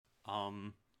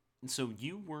Um, so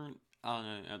you weren't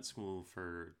at school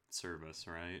for service,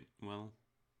 right? Well,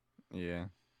 Yeah,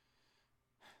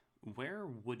 where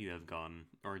would you have gone?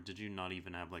 Or did you not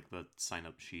even have, like, the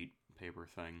sign-up sheet paper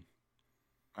thing?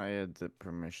 I had the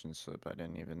permission slip. I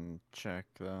didn't even check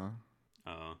though.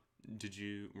 Uh,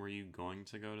 were you going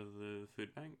to go to the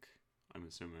food bank? I'm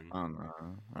assuming. I don't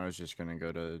know. I was just gonna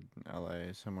go to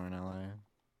LA, somewhere in LA.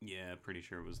 Yeah, pretty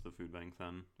sure it was the food bank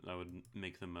then. That would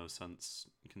make the most sense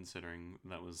considering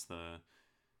that was the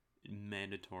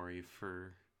mandatory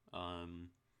for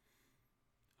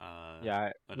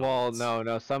Yeah. Well, adults. no,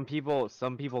 no. Some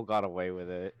people got away with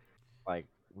it, like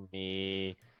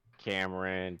me,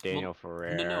 Cameron, Well, Daniel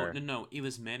Ferrer. no. It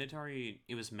was mandatory.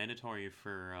 It was mandatory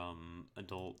for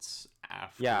adults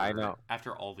Yeah, I know.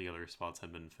 after all the other spots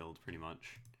had been filled, pretty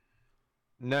much.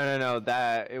 No, no, no.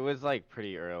 That it was like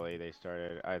pretty early they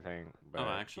started, I think. Oh, But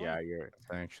actually? yeah, you're It's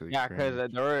actually yeah, because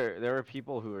cringe. there were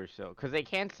people who were so because they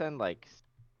can't send like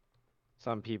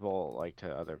some people like to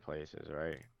other places,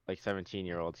 right? Like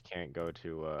 17-year-olds can't go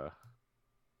to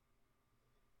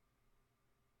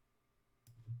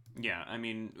Yeah, I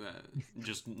mean,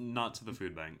 just not to the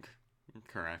food bank.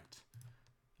 Correct.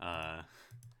 Uh,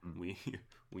 Mm. we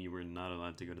we were not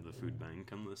allowed to go to the food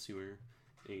bank unless you were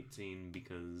 18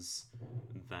 because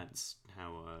that's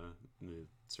how the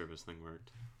service thing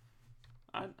worked.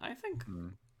 I think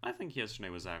Mm. I think yesterday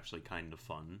was actually kind of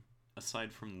fun.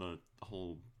 Aside from the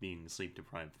whole being sleep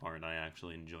deprived part, I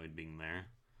actually enjoyed being there.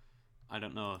 I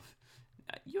don't know if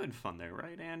you had fun there,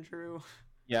 right, Andrew?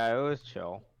 yeah, it was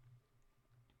chill.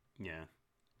 Yeah,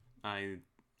 I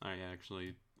I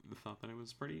actually thought that it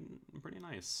was pretty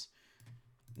nice.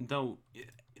 Though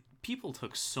people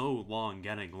took so long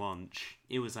getting lunch,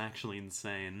 it was actually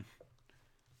insane.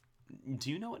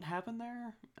 Do you know what happened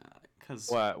there? Cause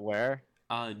What? Where?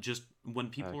 just when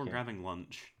people were Okay. grabbing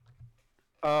lunch.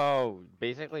 Oh,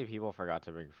 basically people forgot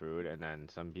to bring food, and then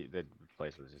the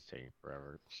place was just taking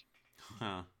forever.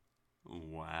 Huh.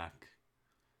 Whack.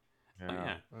 Oh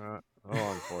Yeah. yeah.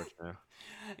 Oh, unfortunate.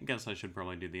 I guess I should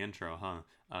probably do the intro, huh?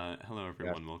 Hello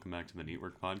Yeah. everyone, welcome back to the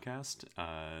Neetwork Podcast.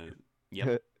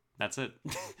 Yep, that's it.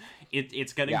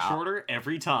 It's getting Yeah. shorter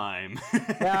every time.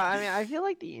 Yeah, I mean, I feel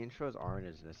like the intros aren't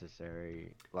as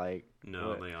necessary. Like, No,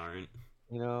 what, they aren't.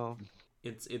 you know?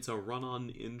 It's a run-on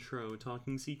intro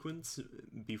talking sequence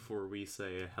before we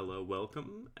say hello,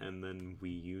 welcome, and then we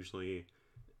usually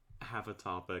have a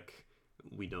topic.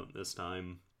 We don't this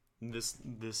time.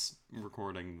 This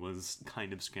recording was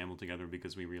kind of scrambled together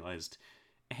because we realized,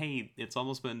 hey, it's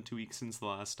almost been 2 weeks since the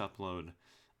last upload.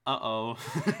 Uh-oh.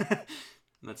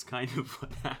 That's kind of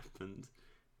what happened.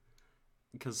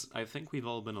 Because I think we've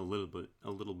all been a little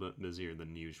bit busier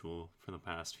than usual for the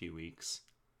past few weeks.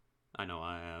 I know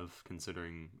I have,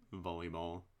 considering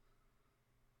volleyball.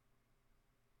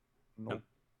 Am, Nope.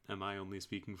 am I only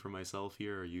speaking for myself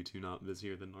here? Are you two not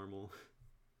busier than normal?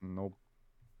 Nope.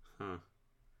 Huh.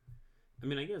 I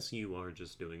mean, I guess you are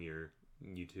just doing your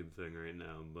YouTube thing right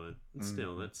now, but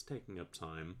still, Hmm. that's taking up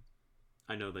time.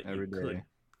 I know that you Every could. day.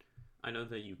 I know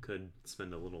that you could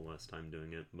spend a little less time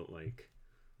doing it, but like,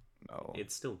 No.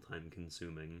 it's still time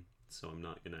consuming. So I'm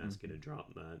not gonna ask you Mhm. to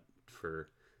drop that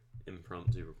for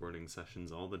impromptu recording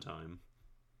sessions all the time.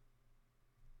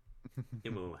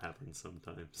 It will happen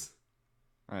sometimes.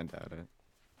 I doubt it.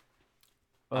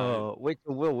 Uh, Wait,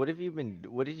 so Will, what did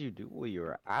you do while you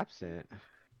were absent?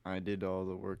 I did all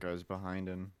the work I was behind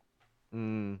in,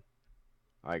 Hmm,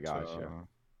 I gotcha. so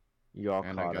You all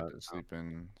and I caught got up to now. sleep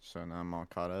in, so now I'm all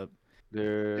caught up.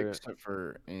 Dude, Except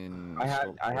for in I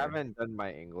software. haven't done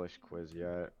my English quiz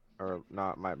yet. Or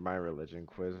not my religion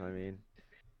quiz, I mean.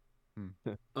 Hmm.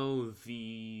 oh,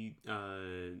 the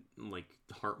like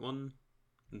heart one,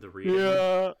 the reading.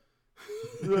 Yeah,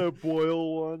 the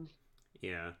boil one.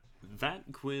 Yeah,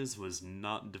 that quiz was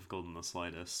not difficult in the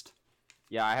slightest.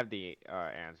 Yeah, I have the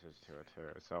answers to it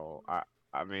too. So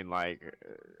I mean like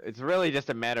it's really just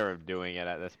a matter of doing it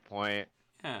at this point.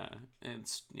 Yeah,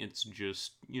 it's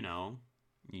just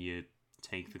you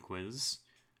take the quiz,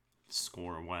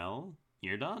 score well,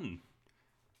 you're done.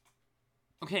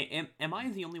 Okay, am I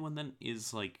the only one that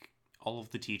is like all of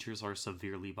the teachers are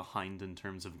severely behind in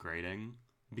terms of grading?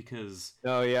 Because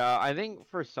No, yeah, I think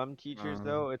for some teachers Um.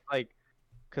 though, it's like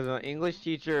because an English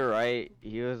teacher, right?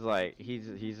 He was like he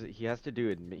has to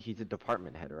do he's a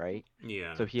department head, right?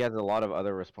 yeah, So he has a lot of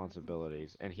other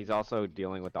responsibilities, and he's also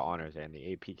dealing with the honors and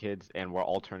the AP kids, and we're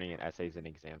all turning in essays and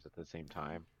exams at the same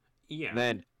time. And yeah,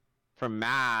 then for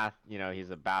math, he's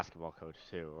a basketball coach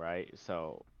too, right?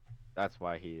 So that's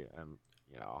why he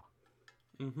you know.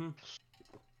 mm-hmm.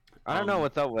 I don't know Um,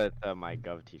 what's up with my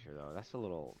gov teacher though. That's a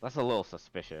little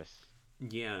suspicious.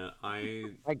 Yeah,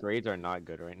 My grades are not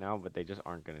good right now, but they just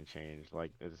aren't gonna change.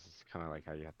 Like it's kind of like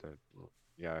how you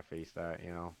gotta face that,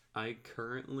 you know. I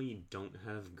currently don't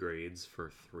have grades for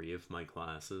 3 of my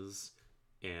classes,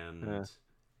 Yeah.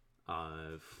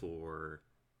 and for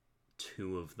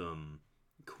 2 of them,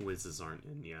 quizzes aren't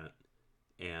in yet.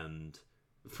 And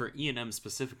for E&M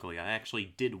specifically, I actually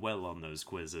did well on those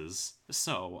quizzes,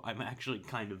 so I'm actually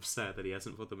kind of sad that he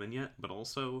hasn't put them in yet. But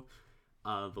also,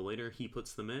 the later he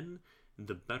puts them in,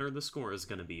 the better the score is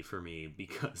going to be for me,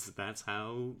 because that's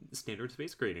how standard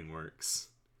space grading works.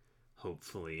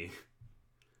 Hopefully.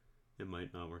 It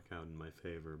might not work out in my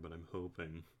favor, but I'm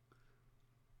hoping.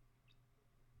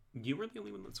 You were the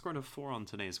only one that scored a 4 on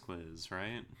today's quiz,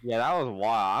 right? Yeah, that was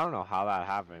wild. I don't know how that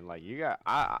happened. Like you got,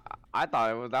 I thought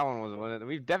it was that one was one.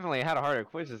 We've definitely had harder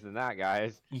quizzes than that,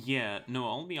 guys. Yeah, no,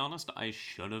 I'll be honest, I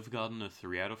should have gotten a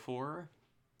 3 out of 4.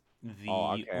 Oh, The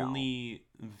okay. only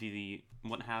the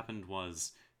what happened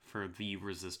was for the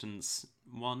resistance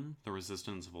one, the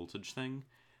resistance voltage thing,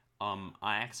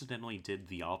 I accidentally did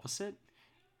the opposite.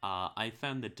 I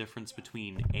found the difference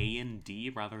between A and D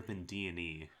rather than D and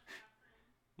E.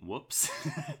 Whoops.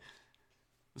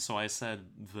 So I said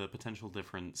the potential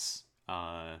difference,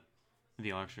 the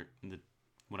electric, the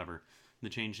whatever, the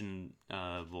change in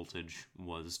voltage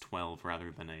was 12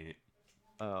 rather than 8.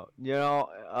 I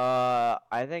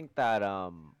think that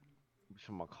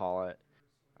call it?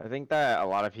 I think that a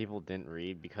lot of people didn't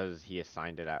read because he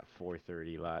assigned it at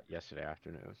 4:30 yesterday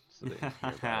afternoon, so they didn't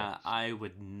hear about it. I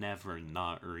would never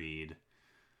not read.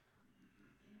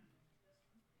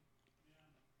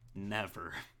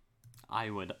 Never. I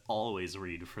would always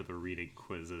read for the reading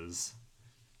quizzes.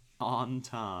 On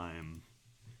time.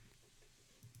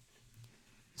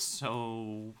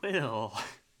 So, Will.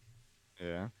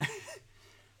 Yeah.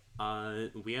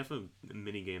 We have a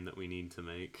mini game that we need to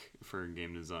make for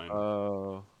game design.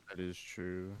 Oh, That is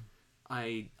true.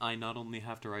 I not only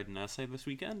have to write an essay this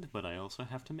weekend, but I also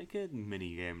have to make a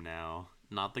mini game now.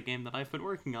 Not the game that I've been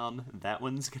working on. That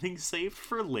one's getting saved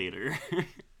for later.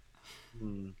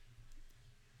 I'm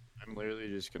literally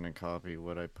just gonna copy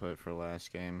what I put for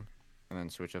last game, and then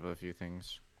switch up a few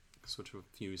things. Switch a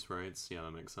few sprites. Yeah,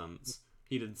 that makes sense.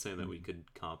 He did say that we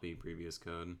could copy previous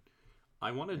code.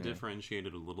 I want to Yeah. differentiate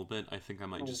it a little bit. I think I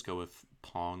might just go with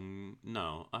Pong.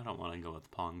 No, I don't want to go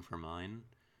with Pong for mine.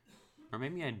 Or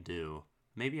maybe I do.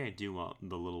 Maybe I do want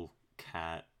the little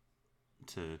cat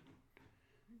to...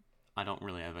 I don't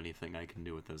really have anything I can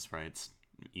do with those sprites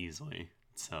easily,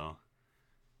 so...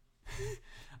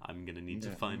 I'm gonna need to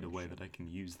Yeah, find a I'm way sure. that I can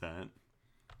use that.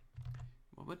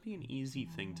 What would be an easy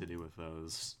thing to do with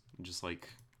those? Just like...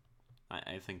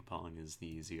 I think Pong is the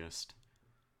easiest.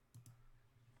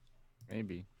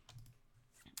 Maybe.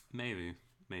 Maybe.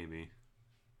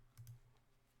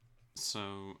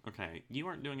 So, okay, you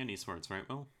aren't doing any sports, right,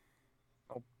 Will?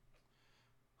 Nope.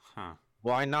 Huh.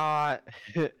 why not?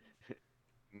 None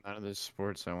of the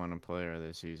sports I want to play are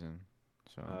this season,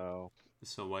 so Oh,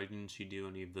 So why didn't you do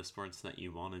any of the sports that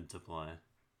you wanted to play?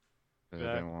 'cause I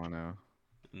Yeah. didn't want to.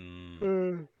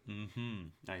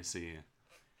 I see.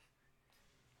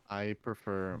 I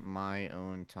prefer my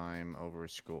own time over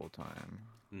school time.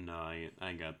 No,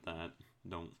 I got that.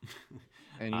 Don't...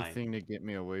 Anything to get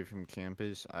me away from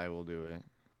campus, I will do it.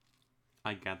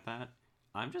 I get that.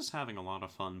 I'm just having a lot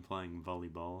of fun playing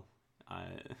volleyball.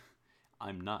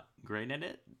 I'm not great at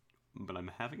it, but I'm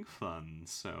having fun,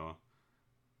 so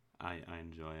I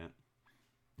enjoy it.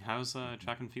 How's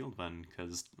track and field been?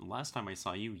 Because last time I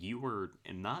saw you, you were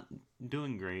not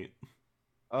doing great.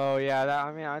 oh yeah.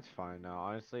 I mean, that's fine now.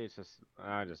 Honestly, it's just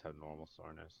I just have normal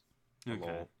soreness. Okay.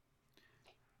 Lol.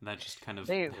 That just kind of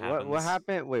Hey, happens. what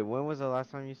happened? Wait, when was the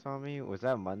last time you saw me? Was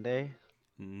that Monday?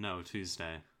 No,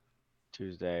 Tuesday.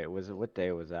 Tuesday? Was it what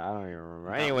day was that? I don't even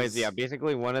remember. That Anyways, was... yeah,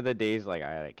 basically one of the days like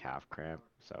I had a calf cramp.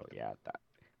 So yeah,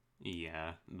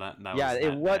 Yeah, that yeah, was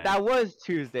that what day. that was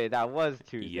Tuesday. That was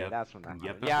Tuesday. Yep. That's when that Yep,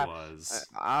 happened. it Yeah, was.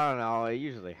 I don't know. It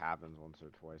usually happens once or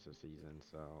twice a season.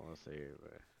 So we'll see.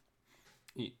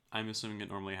 I'm assuming it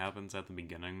normally happens at the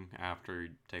beginning after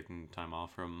taking time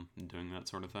off from doing that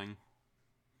sort of thing.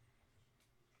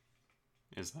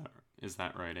 Is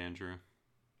that right, Andrew?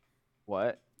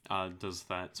 What? Does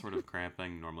that sort of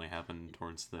cramping normally happen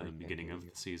towards the I can't beginning hear of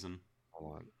you. the season?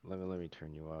 Hold on. Let me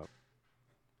turn you up.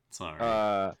 It's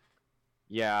alright.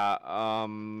 Yeah.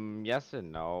 Yes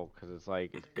and no, because it's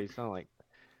like it's based on like,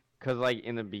 cause like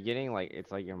in the beginning, like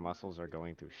it's like your muscles are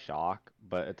going through shock,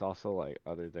 but it's also like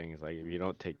other things like if you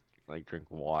don't drink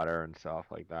water and stuff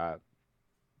like that.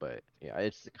 But yeah,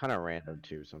 it's kind of random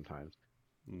too sometimes.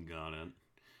 Got it.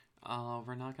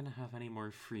 We're not gonna have any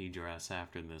more free dress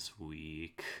after this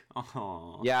week.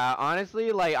 Oh. Yeah,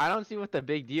 honestly, like I don't see what the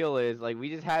big deal is. Like we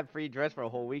just had free dress for a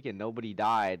whole week and nobody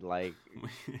died. Like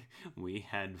We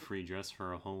had free dress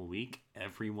for a whole week.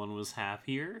 Everyone was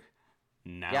happier.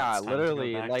 Now yeah, it's time to go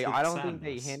literally. back Like to I don't think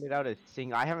they sadness. handed out a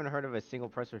single. I haven't heard of a single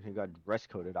person who got dress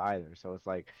coded either. So it's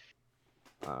like,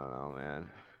 I don't know, man.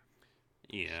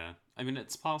 Yeah, I mean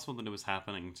it's possible that it was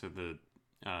happening to the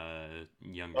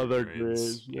younger Other grades.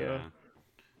 grades, yeah.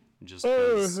 Just Oh,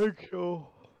 I because think so.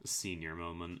 senior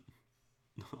moment.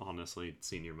 Honestly,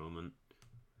 senior moment.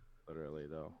 Literally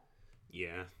though.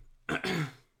 Yeah.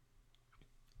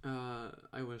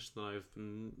 I wish that I've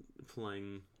been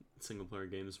playing single player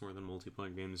games more than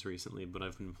multiplayer games recently, but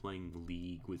I've been playing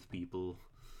League with people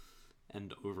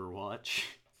and Overwatch.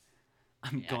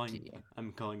 I'm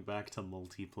going back to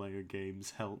multiplayer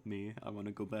games. Help me. I want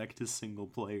to go back to single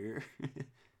player.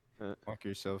 Lock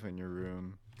yourself in your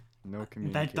room. No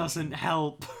communication. That doesn't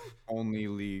help. Only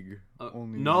League.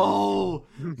 Only No.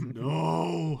 League.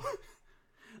 No.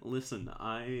 Listen,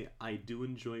 I do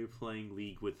enjoy playing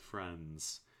League with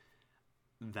friends.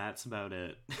 That's about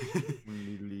it.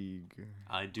 Only League.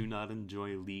 I do not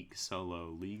enjoy League solo.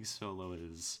 League solo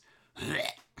is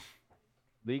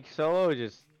League solo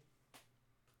just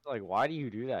like, why do you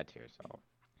do that to yourself?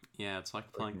 yeah, it's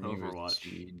like playing me with Overwatch.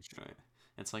 Siege. Right.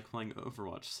 It's like playing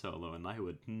Overwatch solo, and I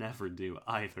would never do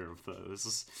either of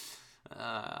those.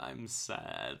 I'm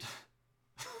sad.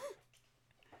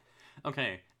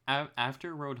 Okay,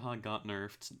 after Roadhog got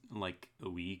nerfed like a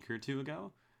week or two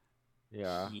ago,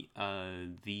 Yeah.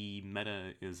 the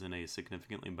meta is in a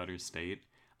significantly better state.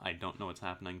 I don't know what's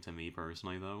happening to me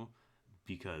personally though,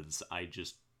 because I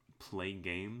just play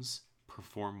games,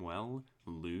 perform well,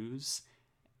 lose,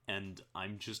 and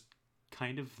I'm just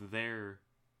kind of there,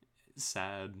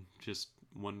 sad, just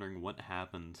wondering what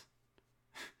happened.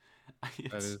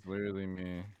 That is literally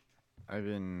me. I've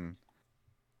been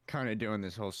kind of doing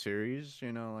this whole series,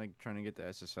 like trying to get the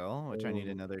SSL, which I need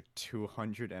Ooh. another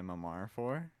 200 MMR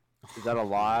for. Is that a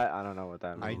lot? I don't know what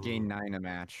that I means. gain 9 a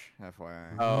match,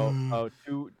 FYI. Oh,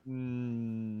 two.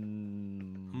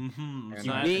 Mm-hmm. And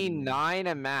You I- gain 9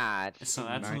 a match. So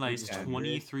that's a 90 nice standard.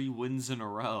 23 wins in a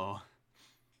row.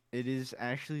 It is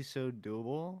actually so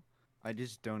doable. I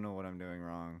just don't know what I'm doing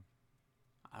wrong.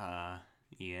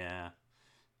 Yeah.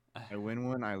 I win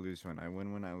one, I lose one. I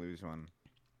win one, I lose one.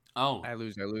 Oh, I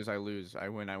lose, I lose, I lose. I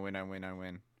win, I win, I win, I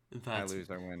win. that's I lose,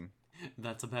 I win.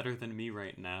 that's better than me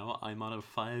right now. I'm on a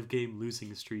 5-game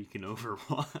losing streak in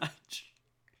Overwatch.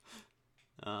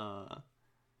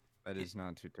 That is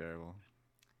not too terrible.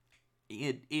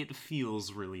 It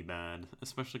feels really bad,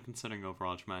 especially considering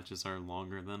Overwatch matches are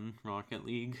longer than Rocket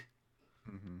League.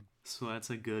 Mm-hmm. So that's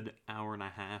a good hour and a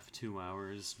half, 2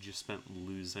 hours just spent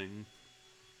losing.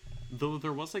 Though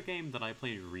there was a game that I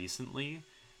played recently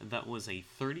that was a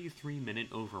 33-minute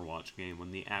Overwatch game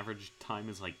when the average time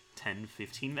is like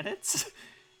 10-15 minutes.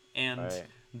 And Right.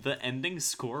 the ending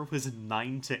score was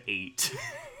 9-8.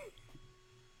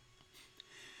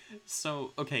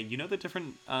 So, okay, you know the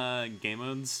different game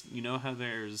modes? You know how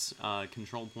there's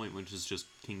Control Point, which is just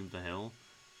King of the Hill?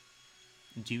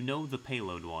 Do you know the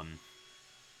payload one?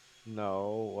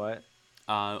 No, what?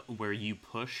 Where you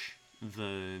push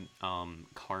the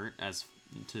cart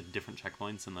to different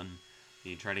checkpoints and then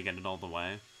you try to get it all the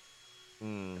way?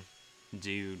 Hmm. Do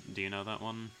you know that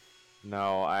one?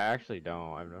 No, I actually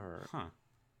don't. I've never. Huh.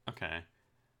 Okay.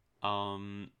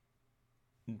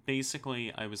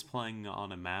 Basically, I was playing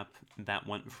on a map that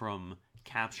went from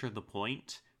capture the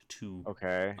point to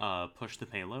Okay. push the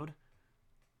payload.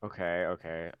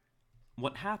 Okay.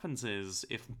 What happens is,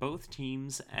 if both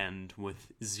teams end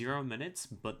with 0 minutes,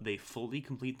 but they fully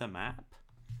complete the map,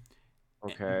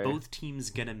 Okay. both teams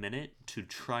get a minute to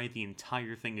try the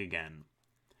entire thing again.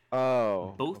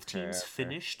 Oh. Both okay, teams okay.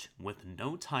 finished with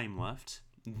no time left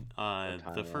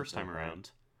the first time okay.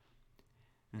 around.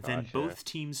 Then Gotcha. both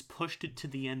teams pushed it to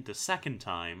the end a second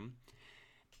time.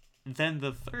 Then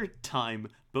the third time,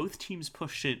 both teams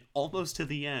pushed it almost to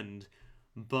the end,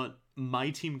 but my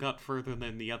team got further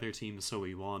than the other team, so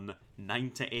we won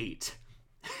 9-8.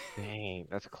 Dang,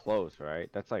 that's close, right?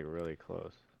 That's like really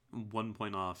close. 1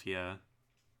 point off, yeah.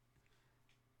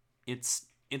 It's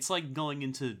like going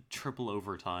into triple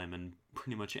overtime in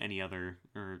pretty much any other,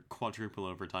 or quadruple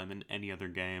overtime in any other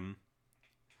game.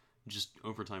 Just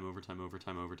overtime.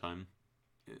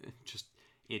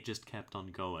 It just kept on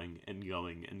going and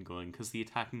going and going, because the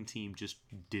attacking team just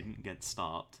didn't get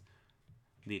stopped.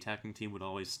 The attacking team would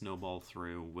always snowball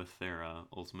through with their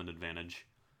ultimate advantage.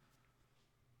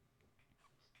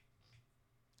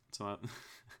 So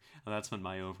that's been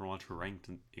my Overwatch ranked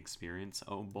experience.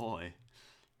 Oh boy.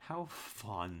 How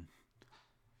fun.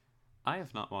 I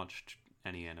have not watched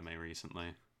any anime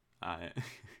recently. I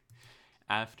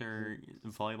After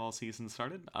volleyball season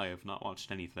started, I have not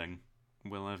watched anything.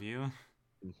 Will, have you?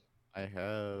 I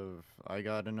have. I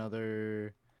got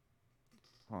another.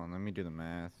 Hold on, let me do the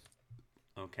math.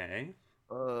 Okay.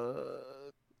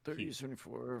 30,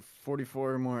 74,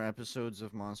 44 more episodes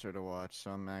of Monster to watch,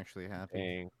 so I'm actually happy.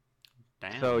 Dang.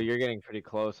 Damn. So you're getting pretty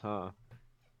close, huh?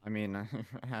 I mean,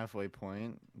 halfway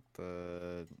point.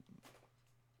 The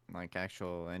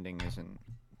actual ending isn't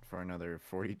for another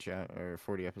 40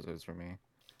 episodes for me.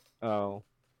 Oh,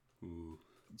 Ooh.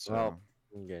 So well,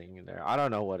 I'm getting in there. I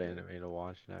don't know what anime to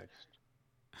watch next.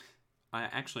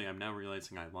 I'm now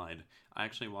realizing I lied. I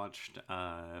actually watched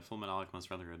Full Metal Alchemist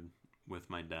Brotherhood with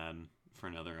my dad for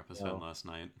another episode Oh. last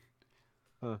night.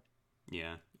 Huh.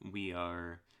 Yeah,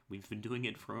 we've been doing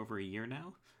it for over a year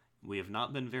now. We have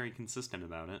not been very consistent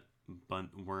about it, but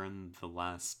we're in the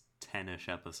last 10-ish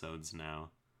episodes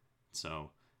now.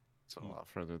 So it's a lot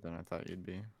further than I thought you'd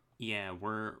be. yeah,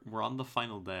 we're on the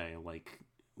final day. Like,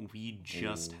 we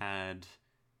just had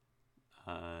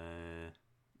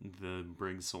the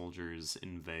Brig soldiers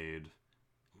invade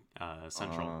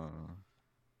Central.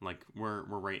 Like, we're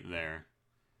right there.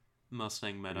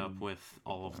 Mustang met up with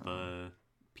all of the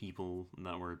people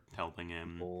that were helping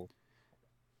him.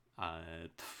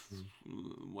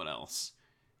 What else?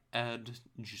 Ed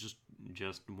just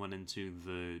went into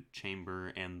the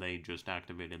chamber and they just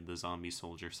activated the zombie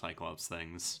soldier Cyclops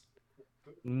things.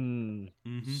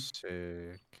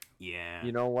 Sick. Yeah.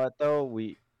 You know what though?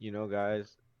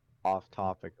 Guys, off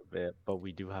topic a bit, but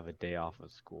we do have a day off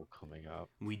of school coming up.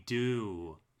 We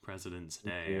do. President's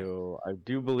Day. I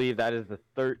do believe that is the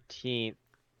 13th.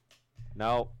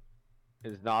 No,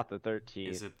 it's not the 13th.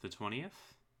 Is it the 20th?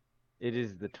 It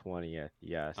is the 20th,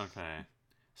 yes. Okay.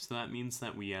 So that means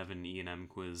that we have an E&M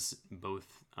quiz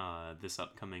both this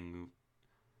upcoming...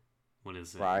 What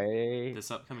is it? Friday? This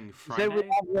upcoming You Friday? said we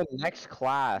have a next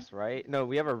class, right? No,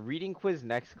 we have a reading quiz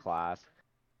next class.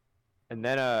 And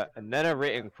then a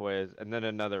written quiz, and then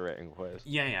another written quiz.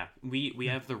 Yeah. We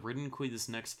have the written quiz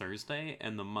next Thursday,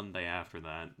 and the Monday after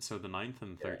that. So the 9th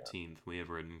and 13th, we have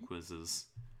written quizzes.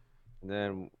 And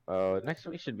then next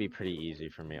week should be pretty easy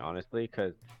for me, honestly,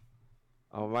 because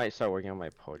I might start working on my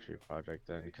poetry project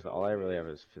then, because all I really have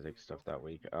is physics stuff that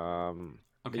week.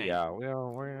 Okay. Yeah,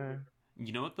 we're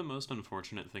You know what the most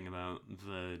unfortunate thing about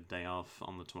the day off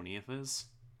on the 20th is?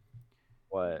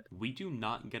 What? We do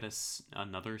not get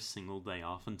another single day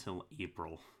off until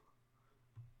April.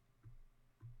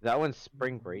 Is that when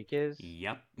spring break is?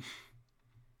 Yep. Are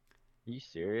you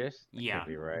serious? That Yeah. can't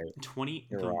be right.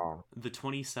 You're wrong. The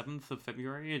 27th of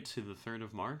February to the 3rd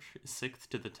of March, 6th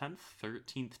to the 10th,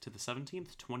 13th to the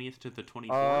 17th, 20th to the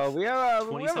 24th. We have a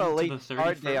 27th to late the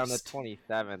start day on the 31st.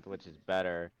 27th, which is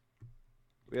better.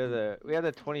 We have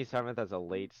the 27th as a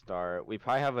late start. We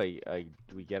probably have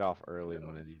we get off early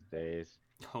one of these days.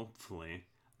 Hopefully.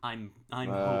 I'm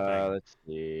hoping. Let's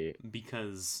see.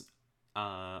 Because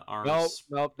our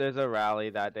Nope, there's a rally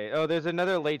that day. Oh, there's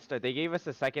another late start. They gave us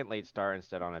a second late start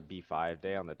instead on a B5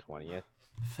 day on the 20th.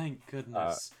 Thank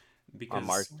goodness. Because On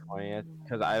March 20th,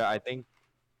 because I think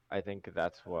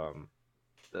that's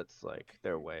that's like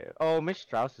their way. Oh, Miss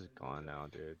Strauss is gone now,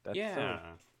 dude. That's yeah.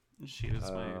 She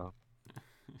was my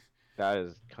that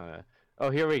is kind of. Oh,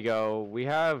 here we go. We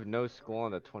have no school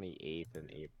on the 28th in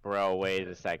April. Bro, wait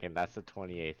a second. That's the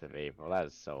 28th of April. That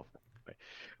is so funny.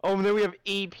 Oh, and then we have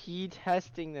AP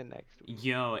testing the next week.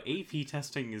 Yo, AP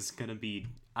testing is gonna be...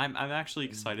 I'm actually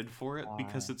excited for it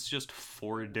because it's just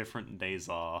 4 different days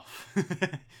off.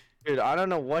 Dude, I don't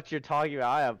know what you're talking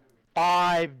about. I have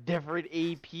 5 different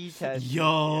AP tests.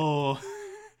 Yo!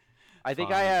 I think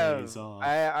 5 I have... days off.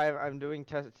 I'm doing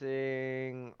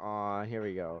testing on... Here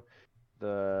we go.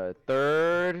 The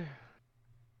 3rd...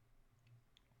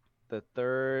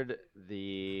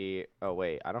 Oh,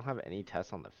 wait. I don't have any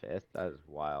tests on the 5th. That is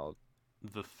wild.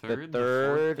 The 3rd, the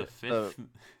 3rd, the 4th, the 5th...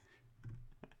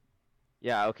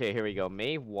 Yeah, okay, here we go.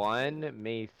 May 1,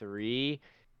 May 3,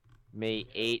 May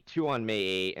 8, 2 on May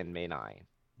 8, and May 9.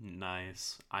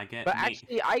 Nice. I get... But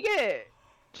actually, I get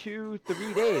 3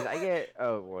 days. I get...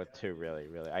 Oh, well, 2, really.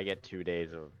 I get 2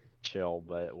 days of chill,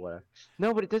 but what?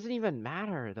 No, but it doesn't even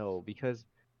matter, though, because...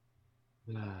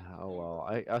 Oh,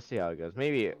 well, I'll see how it goes.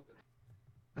 Maybe...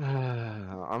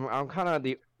 I'm kind of...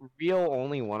 The real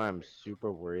only one I'm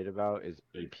super worried about is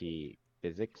AP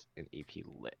Physics and AP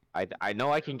Lit. I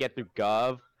know I can get through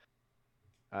Gov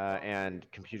and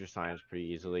Computer Science pretty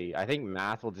easily. I think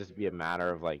Math will just be a matter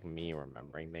of, like, me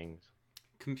remembering things.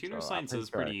 Computer science is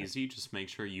pretty easy, just make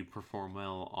sure you perform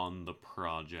well on the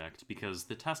project, because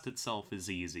the test itself is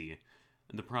easy.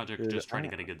 The project, Dude, just try to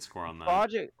get a good score on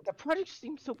that. the project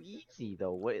seems so easy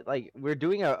though. Like we're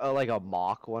doing a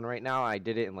mock one right now. I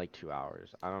did it in like 2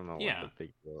 hours. I don't know what Yeah. the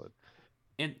big deal is.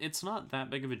 It's not that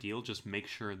big of a deal, just make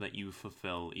sure that you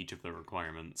fulfill each of the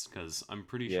requirements, because I'm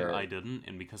pretty Yeah. sure I didn't,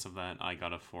 and because of that, I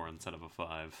got a 4 instead of a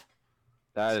 5.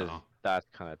 That's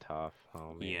kind of tough.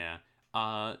 Oh man. Yeah.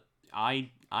 I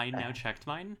now checked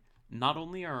mine. Not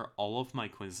only are all of my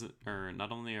AP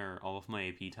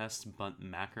tests, but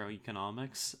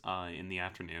macroeconomics in the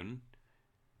afternoon.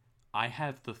 I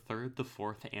have the 3rd, the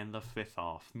 4th, and the 5th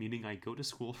off, meaning I go to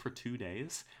school for 2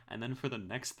 days, and then for the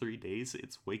next 3 days,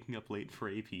 it's waking up late for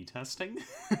AP testing.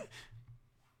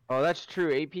 Oh, that's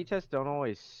true. AP tests don't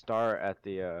always start at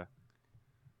the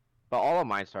but all of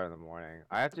mine start in the morning.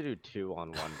 I have to do 2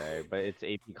 on one day, but it's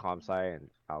AP Comp Sci and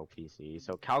Calc PC.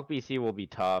 So Calc PC will be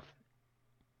tough.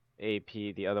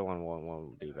 AP, the other one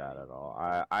won't be bad at all.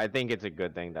 I think it's a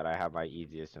good thing that I have my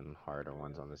easiest and harder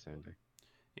ones on the same day.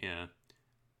 Yeah.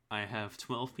 I have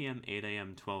 12 p.m., 8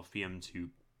 a.m., 12 p.m. to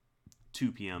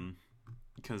 2 p.m.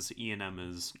 because E&M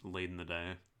is late in the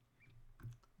day.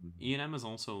 E&M is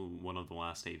also one of the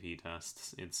last AP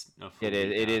tests. It's a full It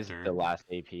is after. the last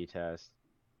AP test.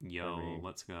 Yo,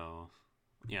 let's go.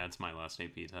 Yeah, it's my last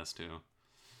AP test too.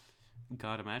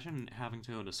 God, imagine having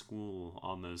to go to school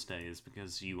on those days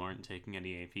because you aren't taking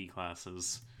any AP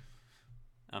classes.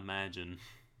 Imagine.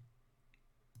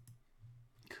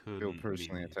 Feel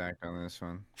personally attacked on this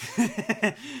one.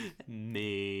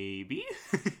 Maybe.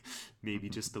 Maybe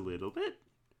just a little bit.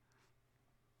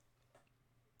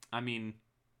 I mean,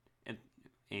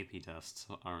 AP tests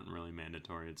aren't really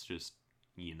mandatory. It's just,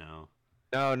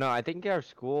 No, I think our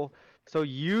school... So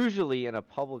usually in a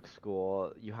public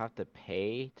school, you have to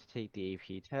pay to take the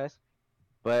AP test.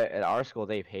 But at our school,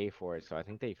 they pay for it. So I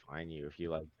think they fine you if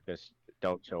you, like, just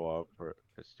don't show up for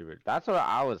stupid... That's what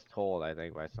I was told, I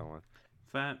think, by someone.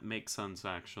 That makes sense,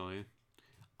 actually.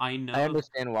 I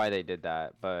understand why they did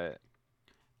that, but...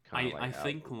 I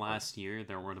think last year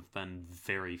there would have been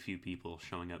very few people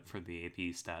showing up for the AP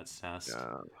Stats test.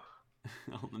 Yeah.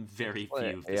 Very few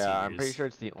of the seniors. I'm pretty sure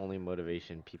it's the only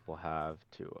motivation people have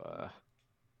to,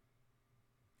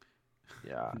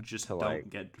 just to, don't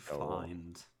get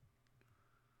fined.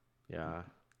 Yeah.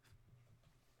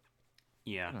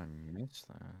 Yeah. I missed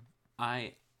that.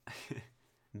 I...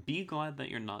 Be glad that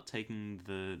you're not taking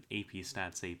the AP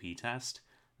Stats AP test,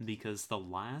 because the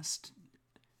last...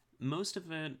 Most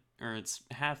of it, or it's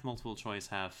half multiple choice,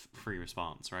 half free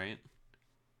response, right?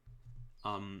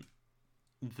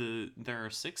 There are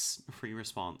 6 free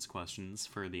response questions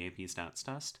for the AP Stats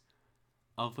test,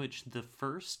 of which the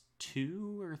first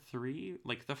 2 or 3,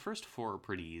 like the first 4 are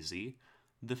pretty easy,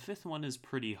 the 5th one is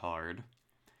pretty hard,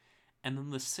 and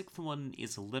then the 6th one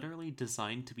is literally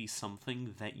designed to be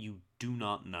something that you do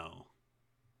not know.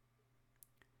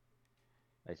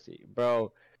 I see.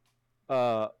 Bro,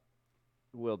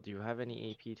 Will, do you have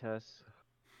any AP tests?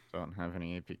 Don't have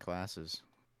any AP classes.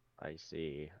 I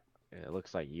see. It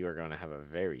looks like you are going to have a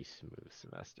very smooth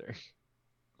semester.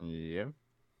 Yep.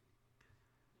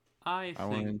 I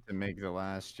wanted to make the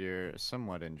last year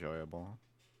somewhat enjoyable.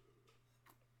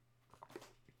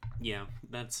 Yeah,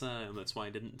 that's why I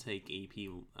didn't take AP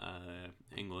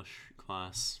English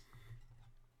class.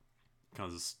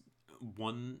 Because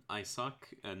 1, I suck,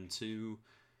 and 2,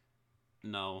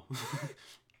 no.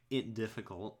 It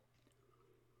difficult.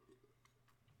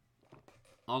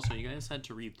 Also, you guys had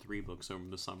to read 3 books over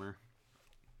the summer.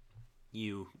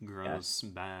 You gross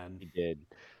bad. You did.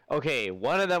 Okay,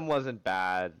 one of them wasn't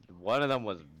bad, one of them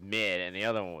was mid, and the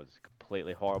other one was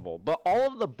completely horrible. But all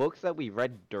of the books that we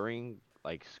read during,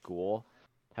 like, school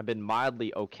have been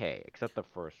mildly okay, except the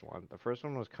first one. The first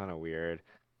one was kind of weird.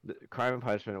 Crime and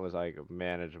Punishment was, like,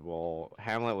 manageable.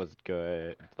 Hamlet was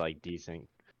good, like, decent.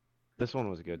 This one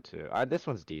was good too. This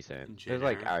one's decent. There's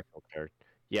like actual character.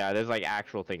 Yeah, there's like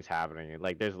actual things happening.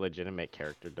 Like there's legitimate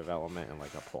character development and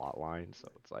like a plot line.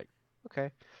 So it's like, okay.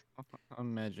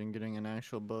 Imagine getting an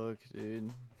actual book,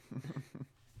 dude.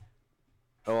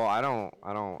 Oh,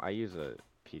 I use a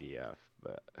PDF,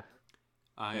 but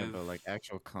but like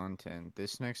actual content.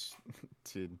 This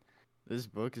dude, this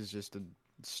book is just a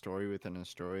story within a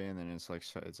story, and then it's like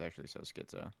it's actually so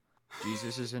schizo.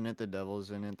 Jesus is in it. The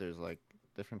devil's in it. There's like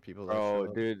different people that show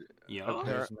up. Dude. Yeah.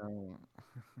 There's no...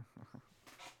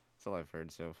 That's all I've heard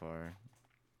so far.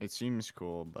 It seems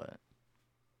cool, but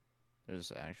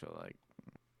there's actual, like...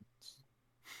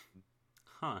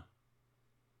 Huh.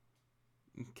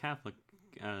 Catholic,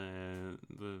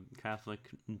 the Catholic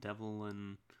devil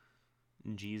and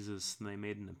Jesus, they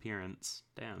made an appearance.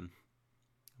 Damn.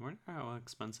 I wonder how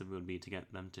expensive it would be to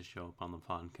get them to show up on the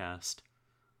podcast.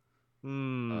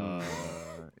 Hmm.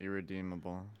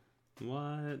 Irredeemable.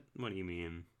 What? What do you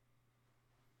mean?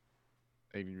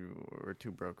 We're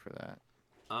too broke for that.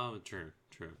 Oh, true.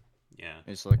 Yeah.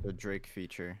 It's like a Drake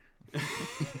feature.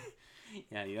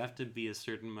 Yeah, you have to be a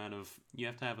certain amount of you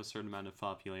have to have a certain amount of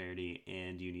popularity,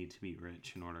 and you need to be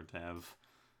rich in order to have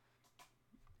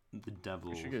the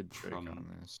devil We should get Drake from on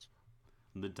this.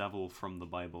 the devil from the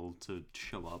Bible to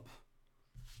show up.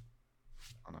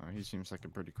 I don't know. He seems like a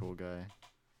pretty cool guy.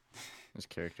 His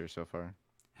character so far.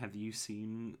 Have you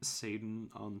seen Satan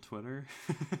on Twitter?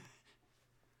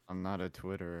 I'm not a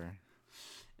Twitterer.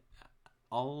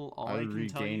 all I I can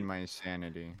tell regain you, my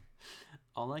sanity.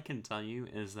 all I can tell you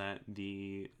is that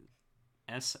the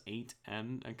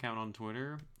S8N account on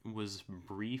Twitter was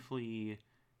briefly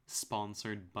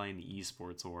sponsored by an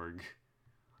esports org.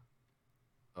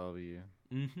 Oh yeah.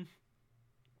 Mm-hmm.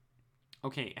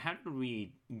 Okay, how did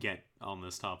we get on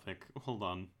this topic? Hold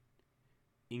on.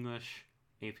 English,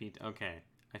 AP... Okay,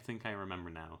 I think I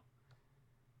remember now.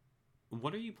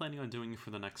 What are you planning on doing for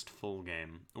the next full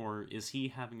game? Or is he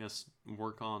having us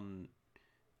work on...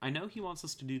 I know he wants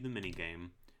us to do the minigame.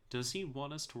 Does he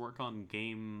want us to work on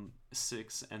game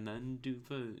 6 and then do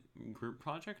the group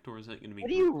project? Or is it going to be What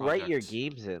do group you write your project?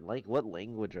 games in? Like, what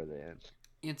language are they in?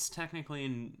 It's technically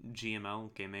in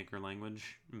GML, Game Maker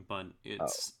language, but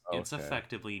it's okay.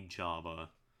 effectively Java.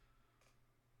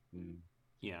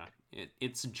 Yeah,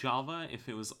 it's Java if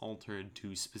it was altered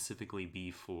to specifically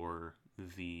be for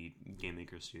the Game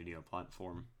Maker Studio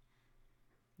platform.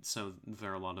 So there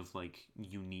are a lot of like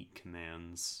unique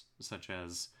commands, such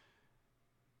as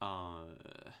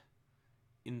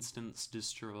instance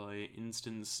destroy,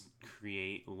 instance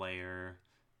create layer,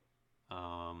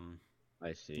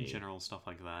 I see. general stuff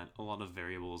like that. A lot of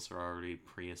variables are already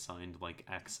pre-assigned, like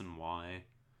X and Y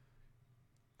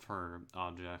for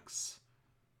objects,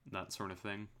 that sort of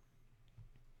thing.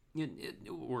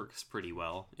 It works pretty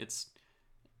well. It's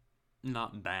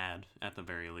not bad, at the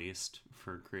very least,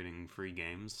 for creating free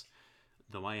games.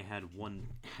 Though I had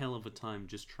one hell of a time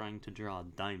just trying to draw a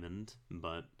diamond,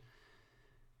 but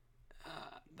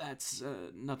that's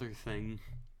another thing.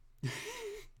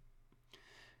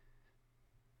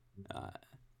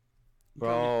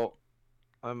 Bro,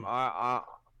 oh my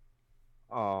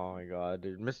god,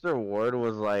 dude. Mr. Ward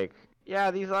was like,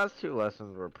 yeah, these last 2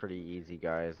 lessons were pretty easy,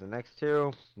 guys. The next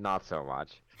 2, not so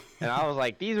much. And I was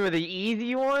like, these were the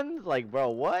easy ones? Like, bro,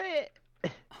 what?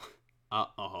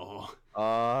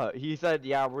 Uh-oh. He said,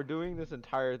 yeah, we're doing this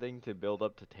entire thing to build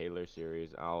up to Taylor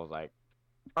series. And I was like,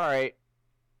 alright.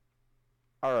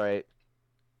 Alright.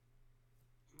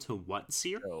 To what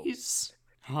series?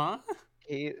 Huh?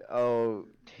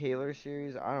 Taylor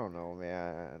series? I don't know,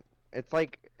 man. It's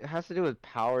like, it has to do with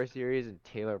power series and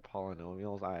Taylor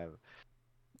polynomials. I have...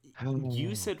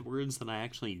 You said words that I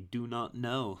actually do not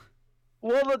know.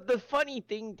 Well, the funny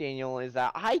thing, Daniel, is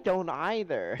that I don't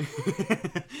either. Here,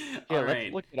 let's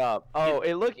Alright. look it up. Oh,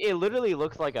 it literally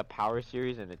looks like a power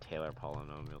series and a Taylor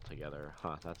polynomial together.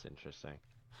 Huh, that's interesting.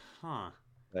 Huh.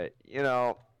 But you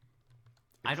know,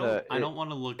 I don't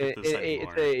want to look at this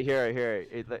anymore.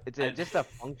 It's just a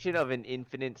function of an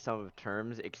infinite sum of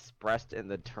terms expressed in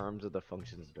the terms of the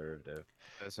function's derivative.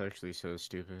 That's actually so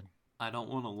stupid. I don't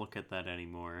want to look at that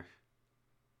anymore.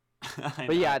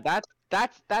 But yeah, that's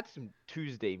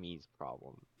Tuesday me's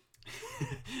problem.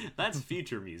 That's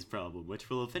future me's problem, which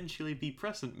will eventually be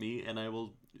present me, and I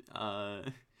will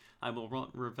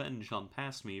want revenge on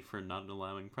past me for not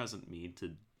allowing present me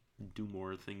to do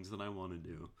more things that I want to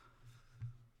do.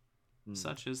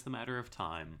 Such is the matter of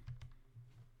time.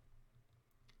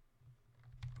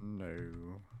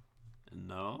 No.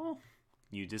 No?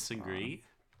 You disagree?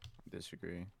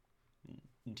 Disagree.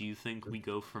 Do you think we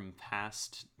go from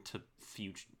past to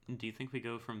future? Do you think we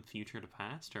go from future to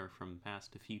past, or from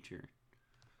past to future?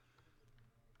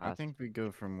 I think we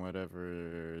go from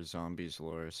whatever zombies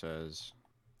lore says.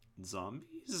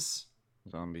 Zombies?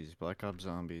 Zombies. Black Ops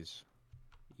zombies.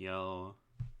 Yo.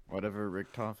 Whatever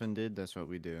Richtofen did, that's what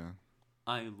we do.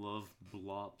 I love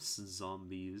Blops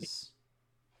zombies.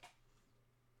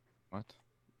 What?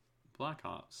 Black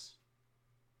Ops.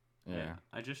 Yeah.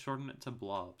 I just shortened it to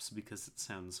Blops because it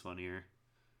sounds funnier.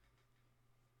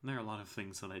 There are a lot of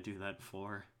things that I do that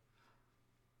for.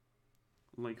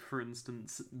 Like, for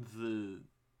instance,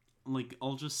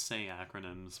 I'll just say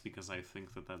acronyms because I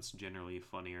think that that's generally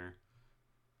funnier.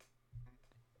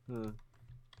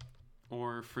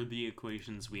 Or for the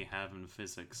equations we have in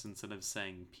physics, instead of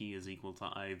saying P is equal to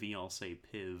IV, I'll say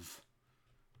PIV.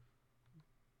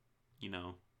 You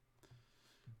know.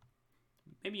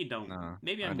 Maybe you don't. No,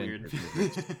 Maybe I'm weird.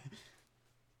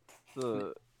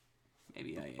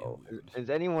 Maybe I am Oh, weird. is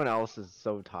anyone else is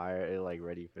so tired, like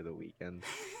ready for the weekend?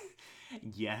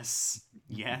 Yes.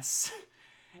 Yes.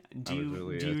 I was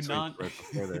really Do you asleep not? right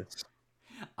before this.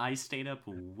 I stayed up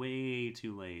way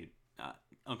too late.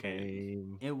 Okay,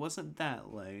 Same. it wasn't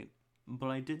that late, but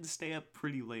I did stay up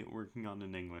pretty late working on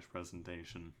an English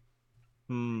presentation.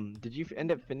 Did you end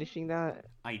up finishing that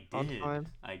I on did. time?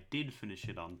 I did finish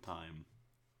it on time.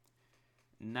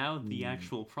 Now the Hmm.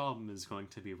 actual problem is going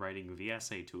to be writing the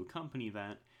essay to accompany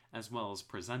that, as well as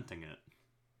presenting it.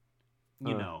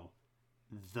 You Huh. know,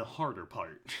 the harder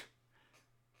part.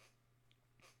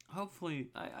 Hopefully,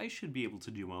 I should be able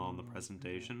to do well on the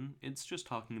presentation. It's just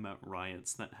talking about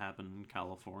riots that happened in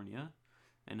California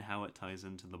and how it ties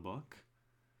into the book.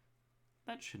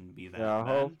 That shouldn't be that Yeah, bad.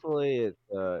 hopefully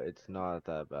it's not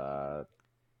that bad.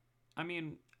 I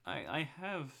mean, I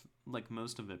have, like,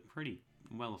 most of it pretty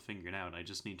well figured out. I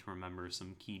just need to remember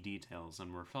some key details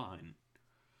and we're fine.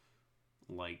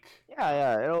 Like,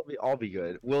 Yeah, it'll be all be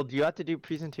good. Will, do you have to do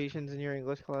presentations in your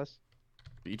English class?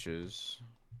 Beaches,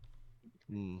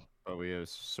 Hmm. but we have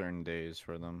certain days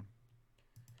for them.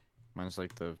 Mine's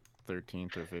like the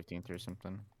 13th or 15th or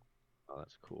something. Oh,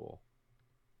 that's cool.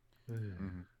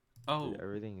 Hmm. oh,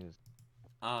 Everything is.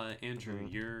 Andrew,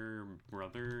 Mhm. your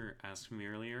brother asked me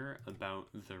earlier about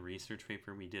the research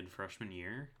paper we did freshman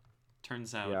year.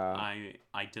 Turns out Yeah.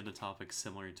 I did a topic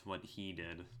similar to what he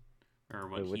did, or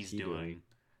what Wait, what's he's he doing?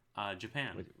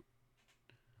 Japan. What-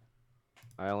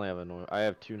 I only have I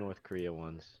have two North Korea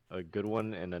ones, a good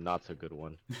one and a not so good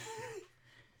one.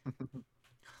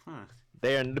 Huh.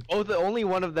 They are both. Only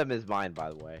one of them is mine, by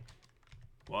the way.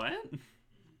 What?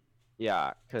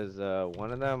 Yeah, cause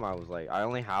one of them I was like, I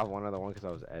only have one other one because I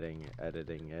was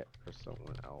editing it for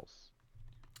someone else.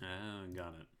 Oh,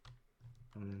 got it.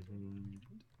 Mm-hmm.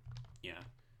 Yeah.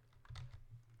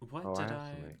 What Oh, I did have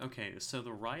I? something. Okay, so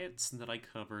the riots that I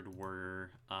covered were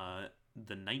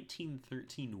the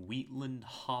 1913 Wheatland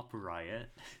Hop Riot,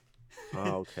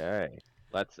 Okay.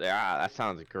 That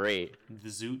sounds great. the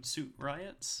Zoot Suit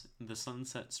riots, the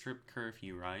Sunset Strip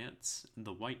curfew riots,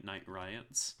 the White Night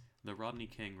riots, the Rodney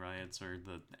King riots, or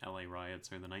the LA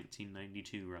riots, or the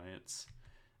 1992 riots,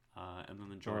 and then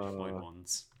the George Floyd Uh,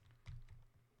 ones.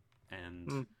 And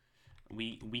hmm,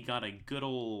 we got a good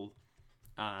old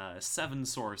 7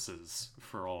 sources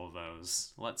for all of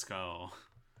those. Let's go.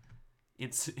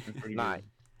 It's Pretty nice.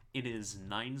 good. it is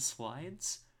 9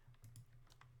 slides.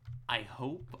 I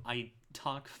hope I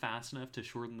talk fast enough to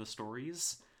shorten the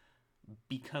stories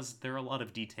because there are a lot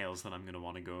of details that I'm going to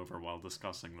want to go over while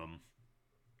discussing them.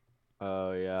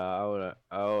 Oh yeah, I would.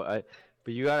 Oh,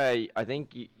 But you gotta. I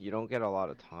think you don't get a lot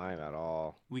of time at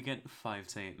all. We get 5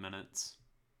 to 8 minutes.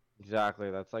 Exactly.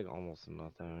 That's like almost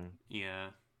nothing. Yeah.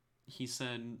 He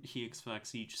said he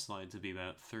expects each slide to be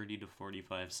about 30 to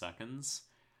 45 seconds.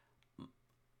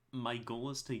 My goal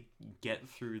is to get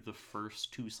through the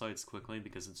first 2 slides quickly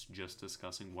because it's just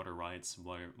discussing what are riots,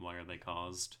 why are they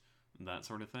caused, that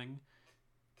sort of thing.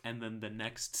 And then the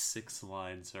next 6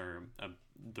 slides are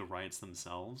the riots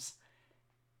themselves.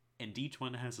 And each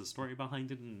one has a story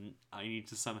behind it, and I need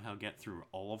to somehow get through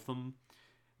all of them.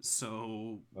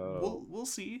 So Oh. we'll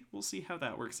see. We'll see how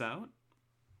that works out.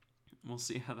 We'll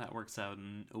see how that works out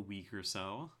in a week or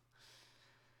so.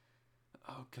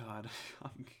 Oh God,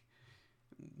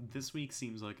 this week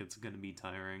seems like it's gonna be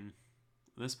tiring.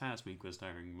 This past week was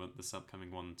tiring, but this upcoming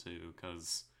one too,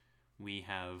 because we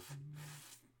have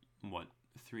what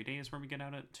 3 days where we get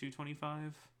out at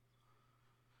 2:25.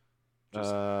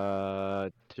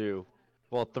 Two.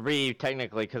 Well, three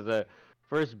technically, because the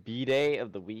first B day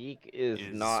of the week is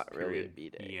Is not really a period. B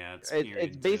day. Yeah, it's It's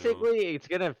period 2. basically it's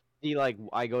gonna be like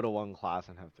I go to one class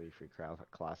and have three free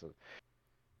classes.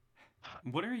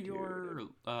 What are Dude. your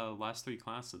last 3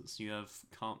 classes? You have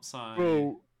comp sci.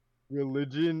 Bro,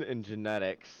 religion and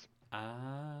genetics.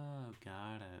 Oh,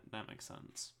 got it. That makes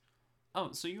sense.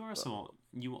 Oh, so you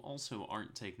also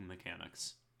aren't taking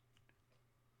mechanics.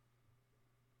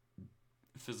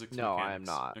 Physics No, I am mechanics.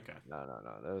 not. Okay.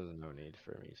 No. There's no need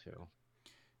for me to.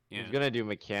 I Yeah. was gonna do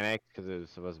mechanics because it was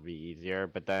supposed to be easier,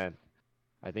 but then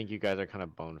I think you guys are kind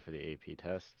of boned for the AP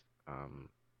test.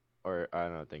 Or I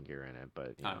don't think you're in it,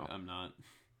 but you know. I'm not.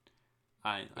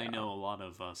 I Yeah. know a lot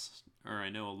of us, or I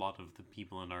know a lot of the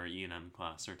people in our E&M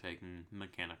class are taking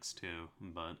mechanics too,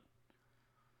 but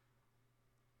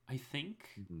I think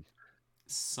Mhm.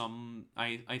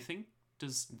 I think,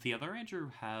 does the other Andrew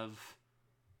have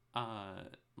uh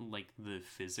like the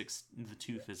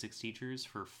 2 physics teachers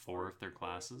for 4 of their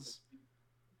classes?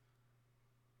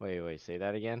 Wait, say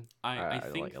that again. I Like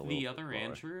think a little the bit other slower.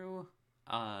 Andrew,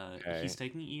 he's Okay.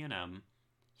 taking E&M,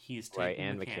 he's Right, taking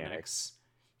and mechanics, mechanics.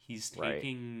 He's Right.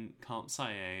 taking Comp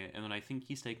Sci A, and then I think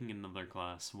he's taking another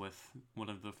class with one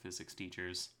of the physics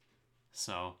teachers.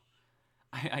 So,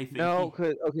 I think No,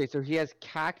 okay, so he has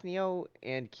Cacneo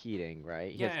and Keating,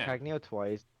 right? He has yeah. Cacneo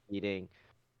twice, Keating.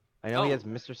 I know he Oh, has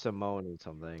Mr. Simone and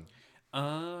something.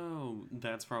 oh,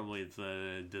 that's probably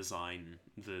the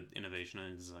innovation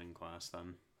and design class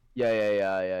then.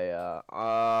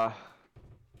 Yeah.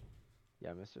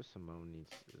 Yeah, Mr. Simone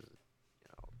needs to,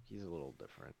 he's a little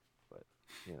different, but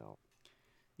you know,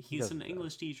 he He's does an his best.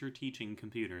 English teacher teaching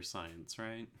computer science,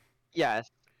 right? Yes,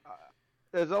 uh,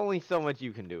 there's only so much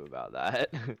you can do about that.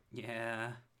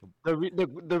 Yeah,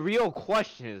 The real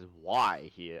question is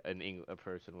why a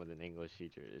person with an English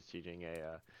teacher is teaching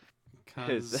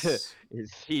is cause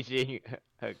is teaching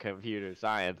a computer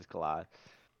science class.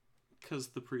 cause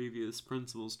the previous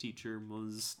principal's teacher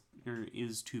was or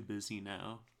is too busy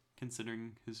now,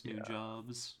 considering his new Yeah.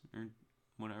 jobs or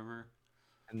whatever.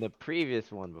 And the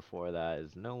previous one before that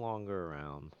is no longer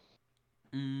around.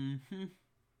 Hmm.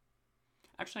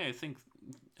 Actually, I think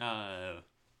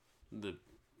the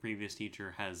previous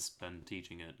teacher has been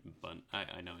teaching it, but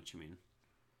I know what you mean.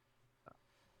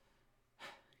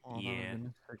 Oh, that would have Yeah. been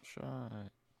a trick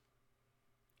shot.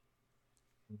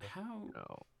 How?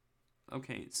 No.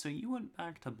 Okay, so you went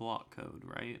back to block code,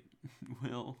 right?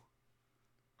 Will,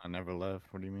 I never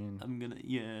left. What do you mean?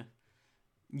 yeah.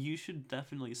 You should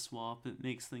definitely swap. It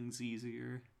makes things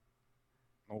easier.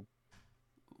 Nope.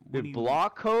 What do Dude, you?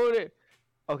 block code.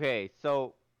 Okay,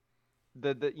 so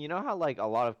the you know how like a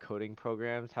lot of coding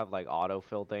programs have like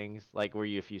autofill things, like where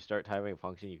if you start typing a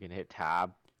function, you can hit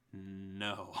tab.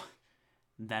 No,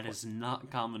 that What? is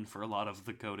not common for a lot of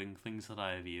the coding things that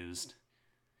I have used.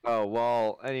 Oh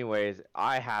well. Anyways,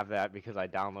 I have that because I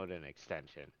downloaded an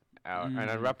extension. And then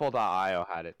Mm-hmm. REPL.io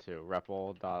had it too.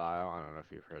 REPL.io. I don't know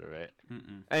if you've heard of it.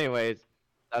 Mm-mm. Anyways,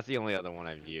 that's the only other one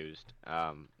I've used.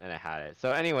 And it had it.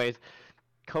 So, anyways,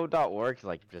 code.org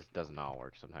like just does not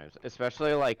work sometimes,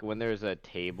 especially like when there's a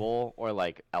table or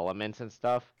like elements and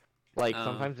stuff. Like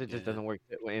sometimes it just Yeah. doesn't work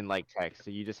in like text,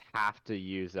 so you just have to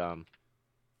use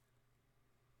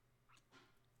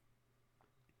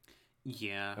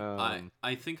Yeah, I um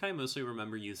I think I mostly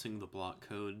remember using the block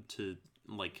code to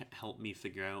like help me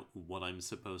figure out what I'm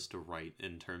supposed to write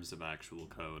in terms of actual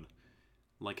code.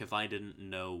 Like if I didn't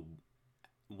know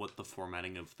what the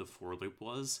formatting of the for loop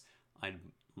was, I'd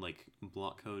like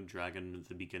block code drag into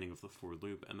the beginning of the for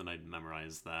loop and then I'd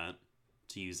memorize that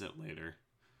to use it later.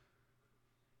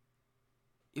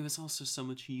 It was also so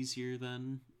much easier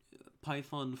then.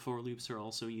 Python for loops are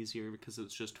also easier because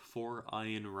it's just for I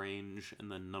in range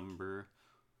and then number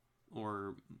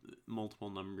or multiple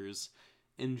numbers.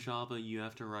 In Java, you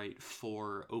have to write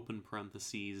for open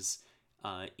parentheses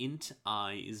int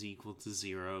I is equal to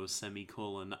 0,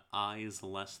 semicolon I is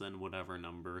less than whatever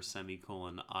number,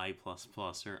 semicolon I plus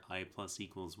plus, or I plus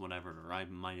equals whatever, or I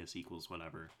minus equals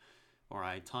whatever, or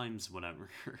I times whatever.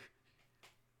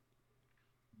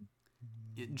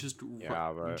 It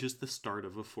yeah, but just the start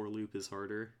of a for loop is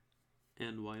harder,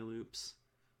 and while loops.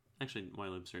 Actually,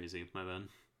 while loops are easy. My bad.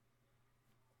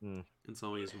 mm, It's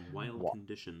always while wha-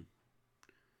 condition.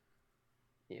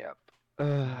 yep.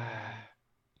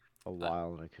 A Uh,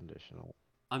 while and a conditional.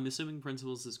 I'm assuming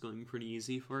principles is going pretty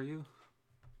easy for you.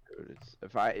 Dude, it's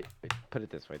if I put it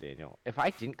this way, Daniel, if I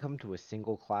didn't come to a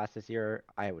single class this year,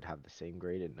 I would have the same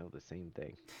grade and know the same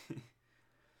thing.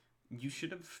 You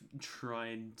should have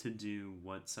tried to do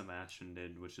what Sebastian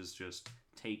did, which is just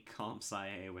take comp sci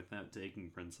A without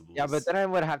taking Yeah, but principles. then I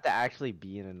would have to actually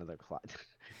be in another class.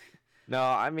 No,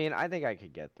 I mean, I think I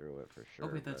could get through it for Oh sure,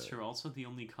 wait, that's but true. Also, the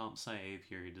only comp sci A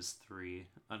period is 3.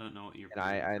 I don't know what your and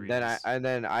period 3 then is.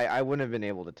 I wouldn't have been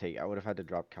able to take. I would have had to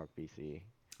drop Calc BC,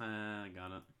 I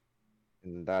got it.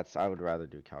 and I would rather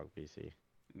do Calc BC.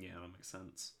 Yeah, that makes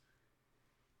sense.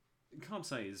 Comp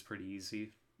sci is pretty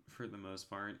easy for the most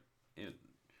part.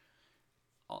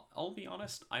 I'll be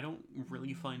honest, I don't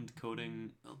really find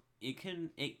coding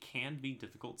it can be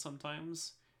difficult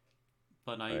sometimes,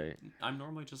 but Right. I'm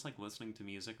normally just like listening to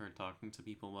music or talking to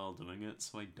people while doing it,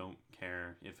 so I don't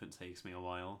care if it takes me a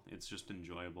while. It's just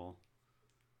enjoyable.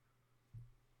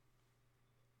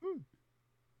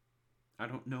 I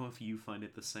don't know if you find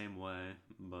it the same way,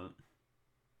 but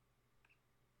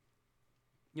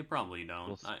you probably don't.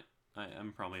 We'll s-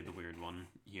 I'm probably the weird one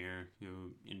here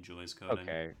who enjoys coding.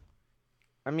 Okay.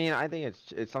 I mean, I think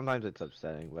it's sometimes it's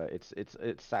upsetting, but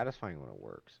it's satisfying when it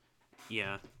works.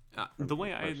 Yeah. For The me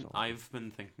way personally. I've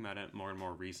been thinking about it more and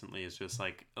more recently is just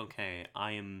like, okay,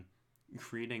 I am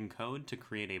creating code to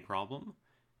create a problem,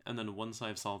 and then once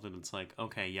I've solved it, it's like,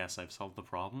 okay, yes, I've solved the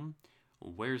problem.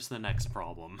 Where's the next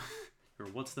problem? Or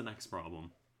what's the next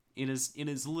problem? It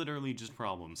is literally just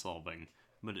problem solving,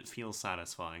 but it feels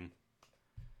satisfying.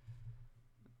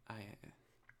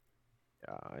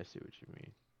 Yeah, I see what you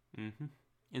mean. Mm-hmm.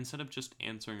 Instead of just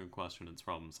answering a question, it's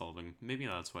problem solving. Maybe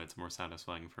that's why it's more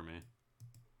satisfying for me.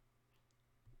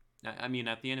 I mean,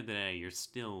 at the end of the day, you're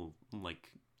still,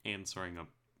 like, answering a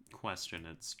question.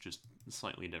 It's just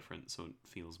slightly different, so it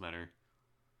feels better.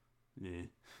 Yeah.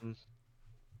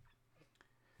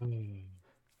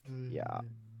 Yeah,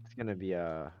 it's gonna be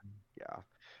yeah.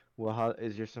 Well, how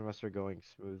is your semester going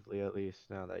smoothly at least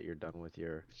now that you're done with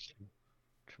your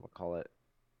whatchamacallit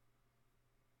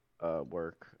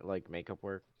work, like makeup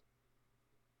work?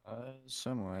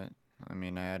 Somewhat. I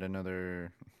mean, I had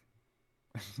another.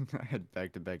 I had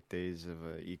back-to-back days of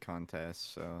econ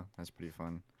tests, so that's pretty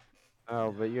fun.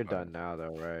 Oh, but you're But done now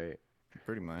though, right?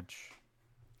 pretty much.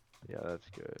 Yeah, that's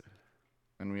good.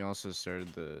 And we also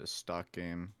started the stock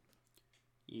game.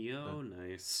 Yo,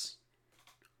 nice.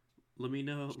 Let me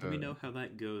know. Let me So know how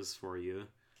that goes for you.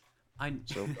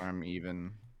 so far I'm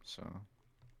even. So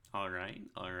All right,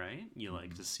 all right. You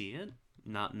like to see it?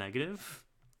 Not negative.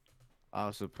 I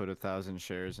also put 1,000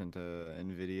 shares into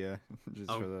Nvidia just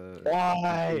Oh. for the.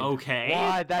 Why? Okay.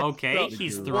 Why? That's Okay. so-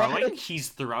 He's What? throwing. He's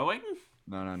throwing.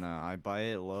 No. I buy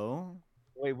it low.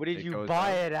 Wait, what did It you goes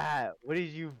buy up. it at? What did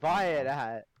you buy it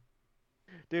at?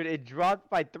 Dude, it dropped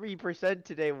by 3%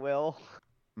 today, Will.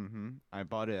 I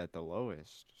bought it at the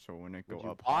lowest. So when it go What'd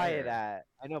you up buy it higher, at?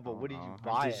 I know, I but don't what did you know.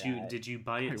 buy Did it you at? did you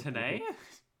buy I it today?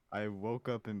 I woke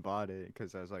up and bought it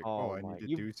because I was like, oh, Oh I my, need to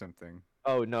you. do something.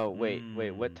 Oh no, wait.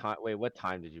 What Hmm. time? Wait, what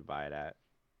time did you buy it at?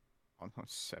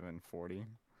 Almost 7:40.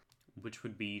 Which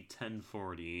would be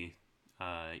 10:40,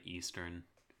 Eastern.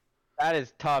 That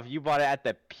is tough. You bought it at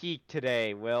the peak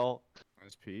today, Will.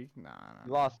 That's peak? Nah.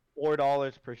 You lost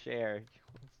 $4 per share.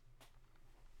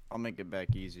 I'll make it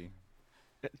back easy.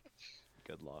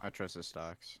 Good luck. I trust the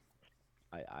stocks.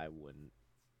 I wouldn't.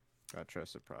 I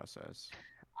trust the process.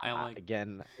 I like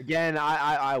Again.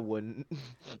 I wouldn't.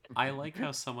 I like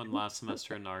how someone last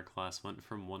semester in our class went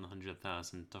from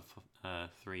 100,000 to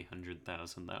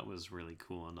 300,000. That was really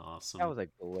cool and awesome. That was a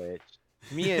glitch.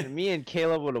 Me and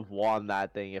Caleb would have won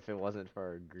that thing if it wasn't for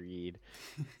our greed.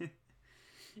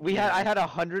 I had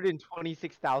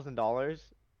 $126,000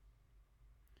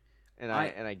 and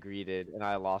I greeded and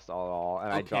I lost all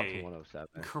and I dropped to Okay. 107.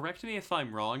 Correct me if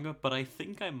I'm wrong, but I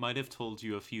think I might have told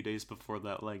you a few days before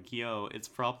that, like, yo, it's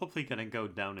probably gonna go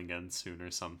down again soon or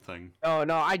something. No,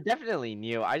 I definitely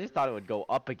knew. I just thought it would go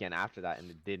up again after that and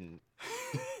it didn't.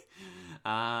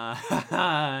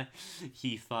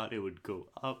 He thought it would go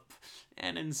up,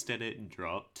 and instead it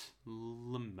dropped.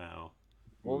 Lamau.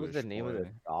 What was the name of the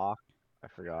stock? I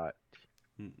forgot.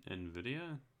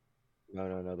 Nvidia?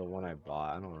 No, the one I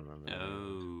bought. I don't remember. the name.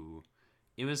 Oh.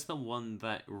 It was the one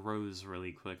that rose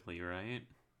really quickly, right?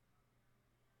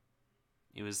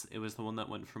 It was the one that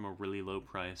went from a really low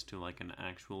price to like an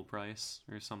actual price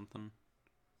or something.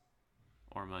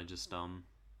 Or am I just dumb?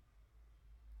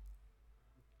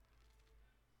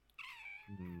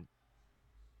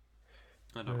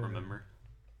 I don't remember.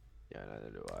 Yeah, neither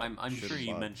do I. I'm Should've sure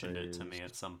you bought mentioned it to me praised.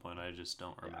 at some point. I just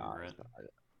don't Yeah, remember it.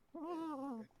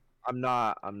 I'm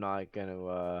not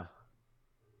gonna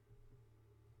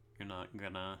You're not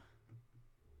gonna.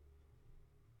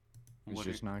 It's What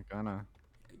just not gonna.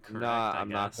 correct? I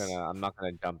guess. I'm not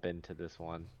gonna jump into this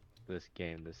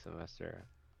game this semester.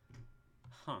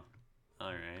 Huh.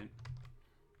 All right.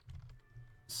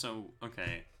 So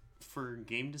okay, for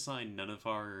game design, none of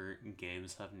our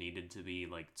games have needed to be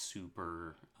like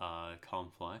super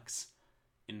complex.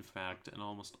 In fact, in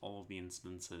almost all of the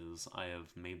instances, I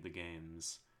have made the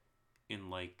games in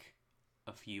like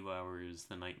a few hours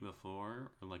the night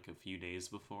before or like a few days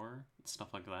before,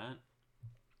 stuff like that.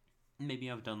 Maybe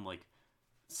I've done like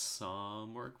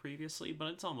some work previously, but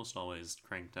it's almost always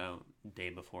cranked out day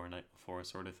before, night before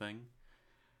sort of thing.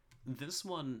 This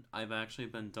one I've actually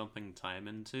been dumping time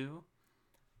into,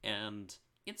 and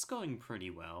it's going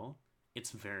pretty well.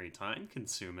 It's very time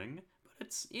consuming,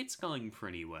 but it's going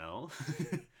pretty well.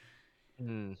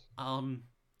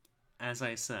 As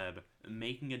I said,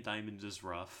 making a diamond is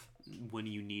rough when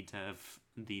you need to have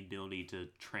the ability to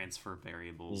transfer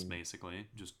variables, basically,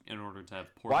 just in order to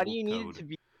have portable Why do you need code. it to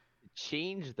be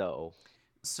changed though?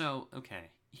 So,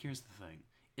 okay, here's the thing.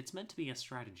 It's meant to be a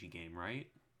strategy game, right?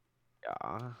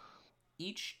 Yeah.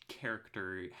 Each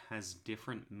character has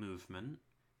different movement,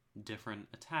 different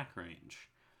attack range.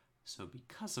 So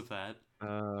because of that,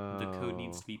 the code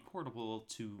needs to be portable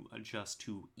to adjust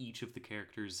to each of the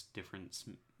characters' different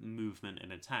movement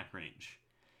and attack range.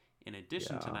 In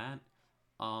addition to that,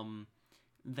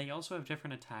 they also have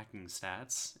different attacking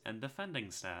stats and defending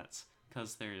stats,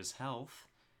 because there's health,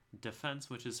 defense,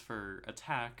 which is for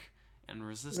attack, and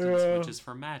resistance, which is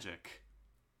for magic.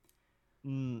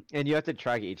 And you have to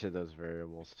track each of those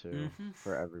variables too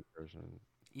for every person.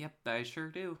 Yep, I sure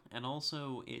do. And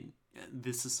also,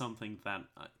 this is something that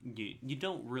you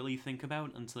don't really think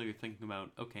about until you're thinking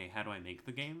about, okay, how do I make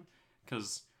the game?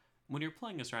 Because when you're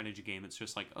playing a strategy game, it's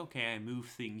just like, okay, I move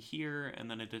thing here, and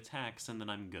then it attacks, and then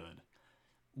I'm good.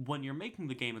 When you're making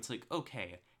the game, it's like,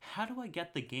 okay, how do I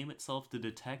get the game itself to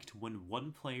detect when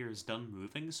one player is done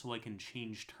moving so I can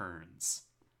change turns?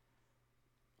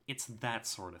 It's that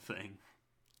sort of thing.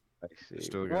 I see.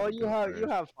 Well, you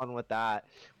have fun with that.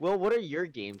 Well, what are your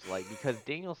games like? Because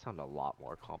Daniel sound a lot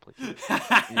more complicated.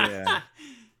 Yeah.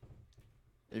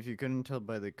 If you couldn't tell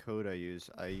by the code I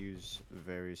use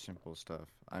very simple stuff.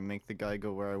 I make the guy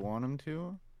go where I want him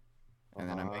to, and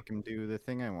then I make him do the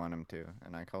thing I want him to,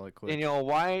 and I call it quits. Daniel,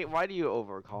 why do you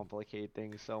overcomplicate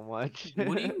things so much?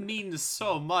 What do you mean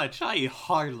so much? I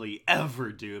hardly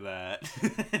ever do that.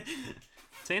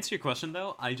 To answer your question,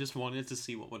 though, I just wanted to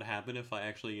see what would happen if I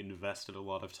actually invested a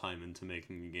lot of time into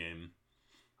making a game.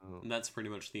 And that's pretty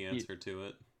much the answer to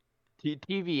it.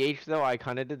 TVH, though, I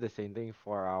kind of did the same thing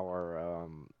for our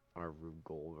Rube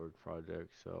Goldberg project,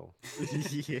 so...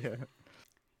 Yeah.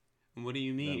 What do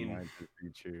you mean? That might be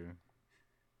true.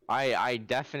 I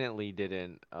definitely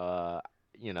didn't,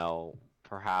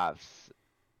 perhaps...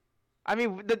 I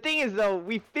mean, the thing is, though,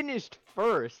 we finished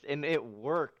first, and it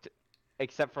worked,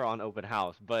 except for on open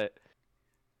house, but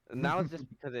that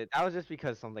was just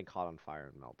because something caught on fire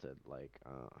and melted, like,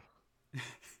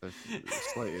 That's a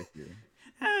slight issue.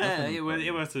 It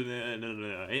wasn't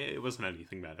it wasn't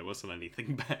anything bad. It wasn't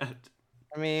anything bad.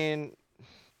 I mean,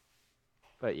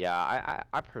 but yeah,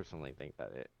 I personally think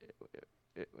that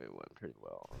it went pretty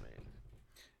well. I mean,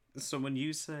 so when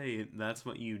you say that's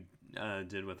what you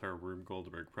did with our Rube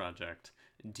Goldberg project,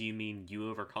 do you mean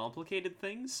you overcomplicated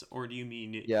things, or do you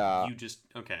mean you just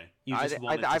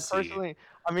wanted to see? Personally,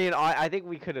 I mean, I think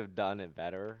we could have done it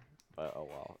better. But oh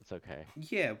well, it's okay.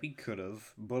 Yeah, we could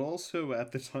have. But also,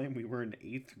 at the time, we were in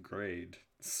 8th grade,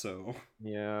 so...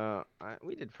 Yeah,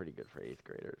 we did pretty good for 8th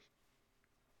graders.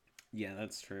 Yeah,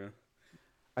 that's true.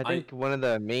 I think one of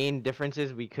the main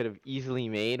differences we could have easily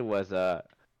made was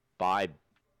buy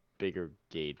bigger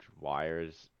gauge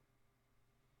wires.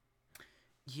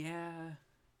 Yeah.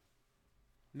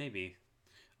 Maybe.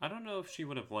 I don't know if she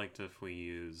would have liked if we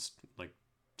used, like,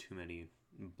 too many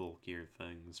bulkier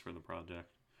things for the project.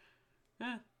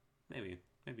 Maybe.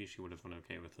 Maybe she would have been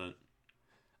okay with it.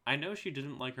 I know she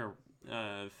didn't like our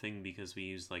thing because we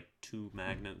used, like, 2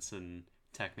 magnets and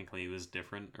technically it was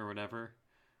different or whatever.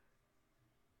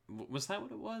 Was that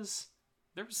what it was?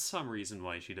 There was some reason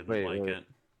why she didn't like it.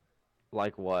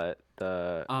 Like what?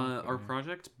 Our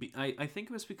project? I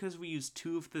think it was because we used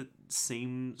 2 of the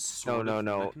same sort of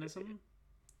mechanism.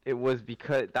 It was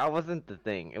because that wasn't the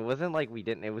thing. It wasn't like we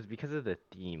didn't. It was because of the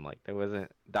theme. Like there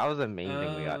wasn't. That was the main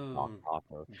thing we got knocked off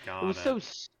of. It was so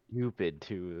stupid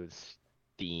too.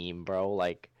 Theme, bro.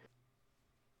 Like,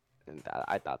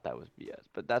 I thought that was BS,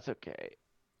 but that's okay.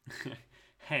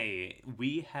 Hey,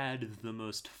 we had the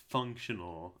most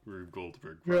functional Rube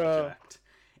Goldberg project.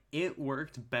 It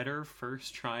worked better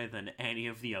first try than any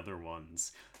of the other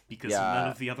ones. Because none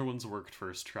of the other ones worked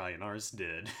first try, and ours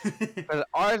did. But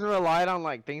ours relied on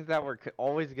like things that were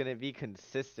always gonna be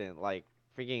consistent. Like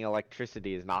freaking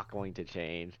electricity is not going to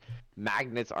change.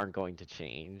 Magnets aren't going to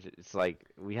change. It's like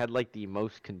we had like the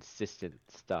most consistent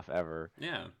stuff ever.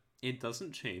 Yeah, it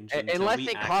doesn't change unless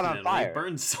it caught on fire.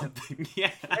 Burns something.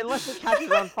 Yeah. Unless it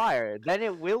catches on fire, then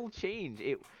it will change.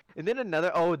 And then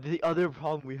the other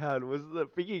problem we had was the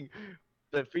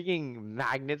freaking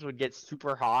magnets would get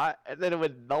super hot, and then it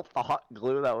would melt the hot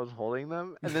glue that was holding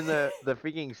them, and then the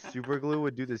freaking super glue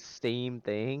would do the same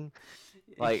thing.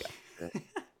 Like,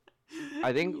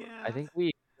 I think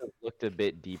we looked a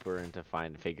bit deeper into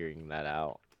figuring that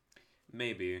out.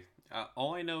 Maybe.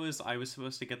 All I know is I was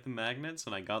supposed to get the magnets,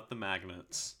 and I got the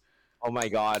magnets. Oh my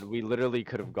god, we literally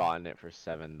could have gotten it for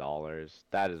 $7.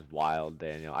 That is wild,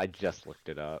 Daniel. I just looked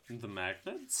it up. The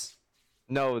magnets?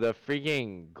 No, the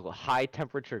freaking high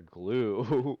temperature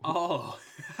glue. Oh.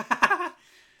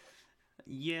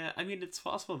 Yeah, I mean, it's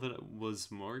possible that it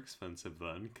was more expensive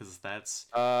then, because that's...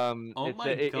 oh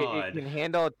my god. It can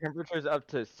handle temperatures up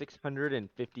to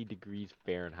 650 degrees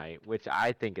Fahrenheit, which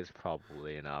I think is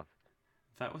probably enough.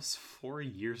 That was 4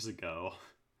 years ago.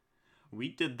 We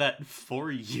did that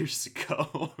 4 years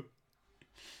ago.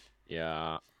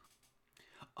 Yeah.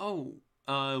 Oh,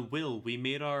 Will, we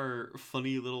made our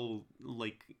funny little,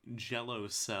 like, Jello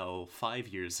cell 5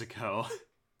 years ago.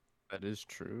 That is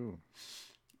true.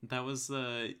 That was,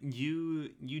 you,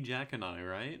 Jack, and I,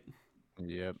 right?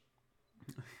 Yep.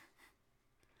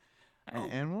 Oh.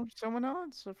 And someone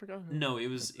else? I forgot who. No, it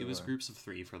was groups of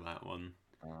 3 for that one.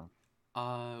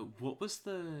 What was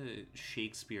the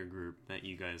Shakespeare group that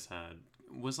you guys had?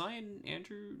 Was I and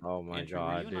Andrew? Oh my Andrew,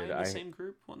 god, were you and dude! I in the same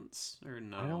group once, or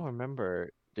no? I don't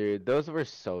remember, dude.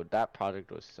 That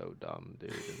project was so dumb, dude.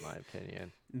 In my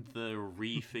opinion. The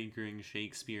refiguring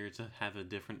Shakespeare to have a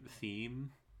different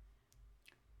theme.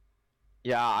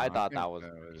 Yeah, I I thought think that was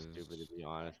that pretty was- stupid, to be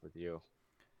honest with you.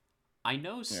 I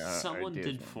know Yeah, I someone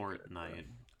did definitely get it, Fortnite.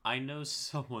 I know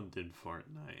someone did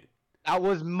Fortnite. That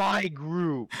was my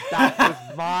group. That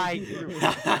was my group.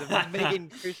 Because Megan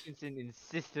Christensen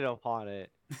insisted upon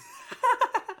it.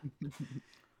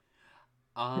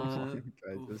 Guys,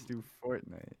 let's do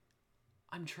Fortnite.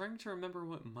 I'm trying to remember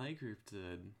what my group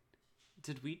did.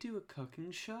 Did we do a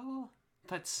cooking show?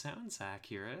 That sounds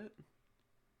accurate.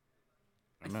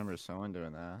 I remember someone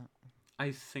doing that.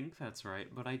 I think that's right,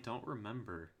 but I don't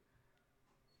remember.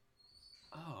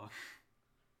 Oh.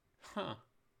 Huh.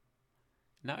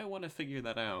 Now I want to figure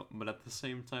that out, but at the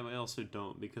same time I also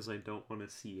don't, because I don't want to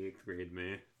see 8th grade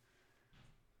me.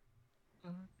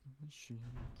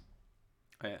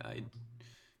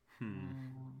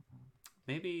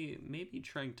 Maybe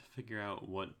trying to figure out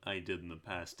what I did in the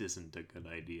past isn't a good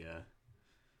idea.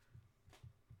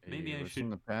 Maybe I what's should. in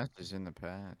the past is in the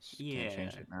past. Can't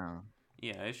change Yeah. it now.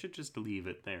 Yeah, I should just leave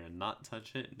it there and not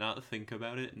touch it, not think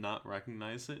about it, not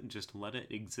recognize it, and just let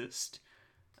it exist.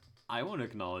 I won't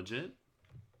acknowledge it.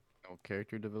 No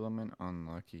character development,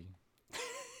 unlucky.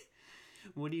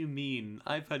 What do you mean?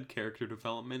 I've had character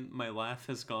development. My laugh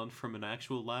has gone from an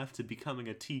actual laugh to becoming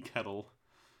a tea kettle.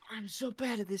 I'm so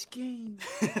bad at this game.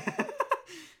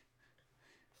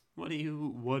 What do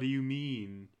you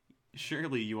mean?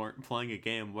 Surely you aren't playing a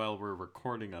game while we're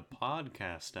recording a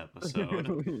podcast episode.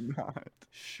 Really not.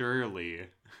 Surely.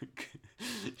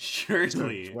 Start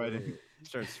Surely. sweating.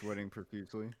 Start sweating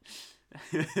profusely.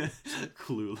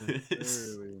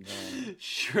 Clueless. Surely not.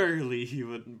 Surely he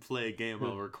wouldn't play a game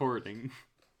while recording.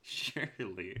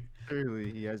 Surely.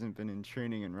 Surely he hasn't been in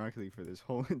training in Rocket League for this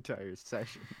whole entire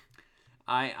session.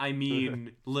 I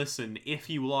mean, listen, if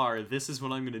you are, this is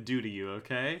what I'm gonna do to you,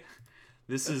 okay?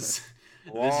 This is...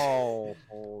 Whoa,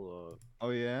 hold up. Oh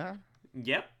yeah?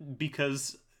 Yep,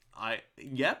 because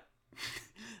Yep.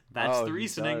 That's Oh, the he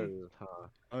reasoning. does, huh?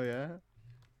 Oh yeah?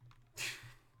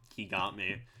 He got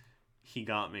me. He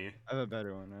got me. I have a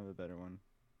better one.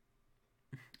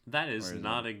 That is Where is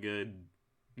not a good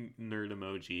nerd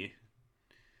emoji.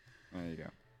 There you go.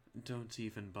 Don't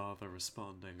even bother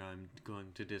responding. I'm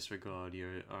going to disregard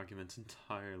your argument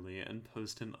entirely and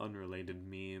post an unrelated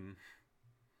meme.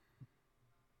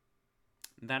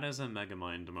 That is a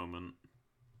Megamind moment.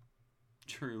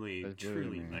 Truly, That's truly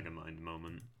really mean. Megamind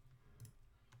moment.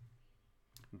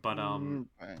 But hang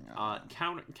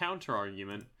on. counter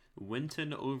argument: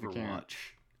 Winton Overwatch.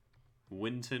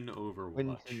 Winton Overwatch.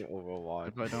 Winton Overwatch.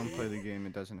 If I don't play the game,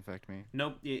 it doesn't affect me.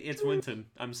 Nope, it's Winton.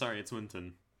 I'm sorry, it's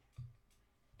Winton.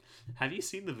 Have you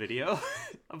seen the video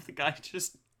of the guy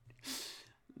just...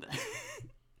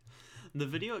 The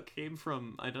video came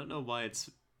from... I don't know why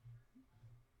it's...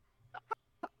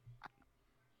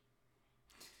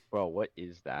 Well, what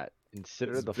is that?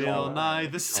 Consider It's the Bill following. Nye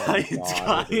the Oh Science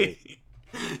God, Guy.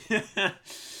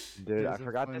 Dude, I There's a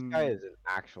forgot this fun- guy is an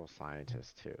actual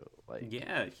scientist too. Like,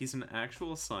 Yeah, he's an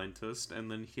actual scientist,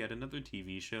 and then he had another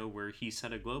TV show where he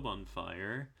set a globe on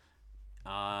fire,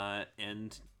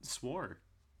 and swore.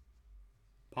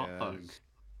 Pop hug. Yes.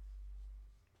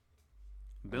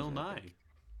 Bill That's Nye. epic.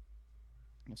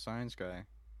 A science guy.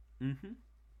 Mm-hmm.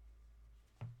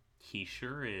 He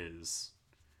sure is.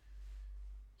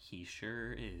 He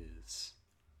sure is.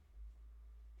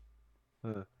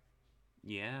 Huh.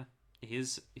 Yeah.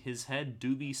 His head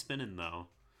do be spinning though.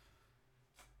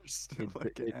 Still it,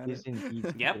 looking it at is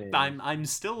indeed. Yep, spinning. I'm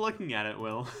still looking at it,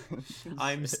 Will.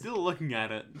 I'm Sick. still looking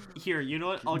at it. Here, you know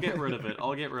what? I'll get rid of it.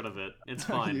 I'll get rid of it. It's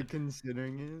Are you fine.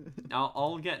 considering it?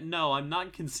 I'll get... No, I'm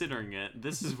not considering it.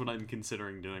 This is what I'm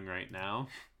considering doing right now.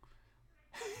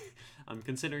 I'm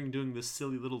considering doing this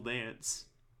silly little dance.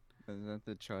 Is that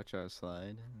the cha-cha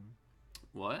slide?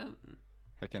 What?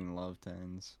 Heckin' love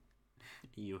tens.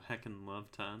 You heckin'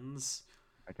 love tons?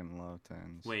 Heckin' love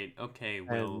tens. Wait, okay,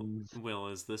 Will. Tens. Will,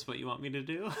 is this what you want me to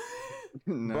do?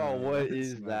 No, Bro, what that's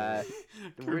is not that?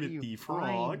 it. Where do Kermit you the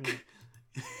Frog. find-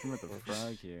 I'm with the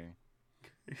frog here.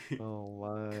 Oh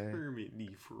my. Kermit the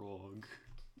Frog.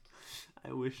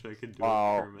 I wish I could do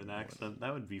Wow. a Kermit accent.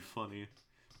 That would be funny.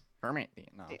 Hermit,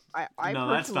 no. I No,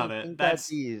 that's not personally it. think That's-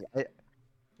 that these,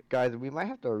 guys, we might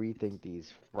have to rethink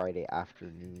these Friday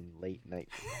afternoon late night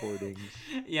recordings.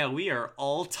 Yeah, we are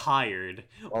all tired.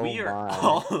 Oh we are my.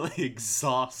 all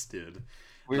exhausted.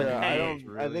 We're. But I hey,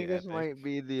 don't. I really think this epic. might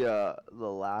be the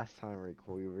last time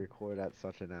we record at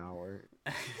such an hour.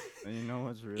 And you know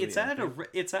what's really it's at epic?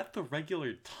 it's at the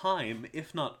regular time,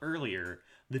 if not earlier.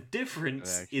 The It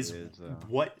difference actually is is, though.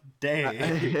 what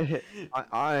day.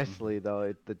 Honestly,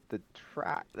 though, the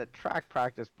track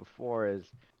practice before is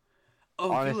Oh,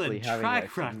 you honestly had having a track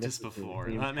practice significant before.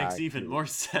 That makes impact even too. more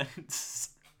sense.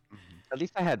 Mhm. At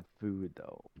least I had food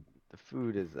though. The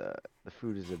food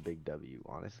is a big W,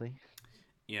 honestly.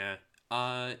 Yeah.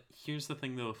 Here's the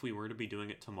thing though, if we were to be doing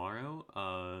it tomorrow,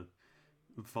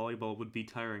 volleyball would be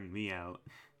tiring me out.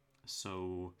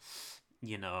 So,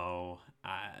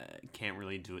 I can't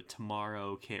really do it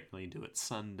tomorrow, can't really do it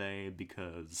Sunday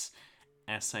because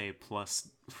essay plus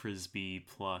frisbee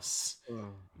plus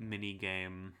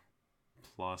minigame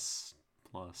plus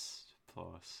plus.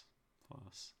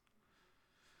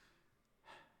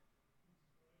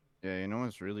 Yeah, you know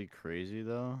what's really crazy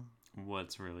though?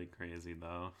 What's really crazy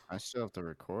though? I still have to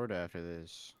record after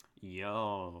this.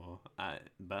 Yo,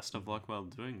 best of luck while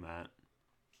doing that.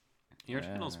 Your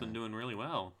channel's been Yeah. doing really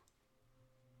well.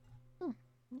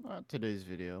 Not today's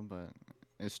video, but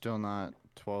it's still not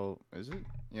 12. Is it?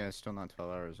 Yeah, it's still not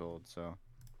 12 hours old, so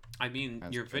I mean,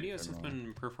 that's your good videos for have me.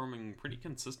 been performing pretty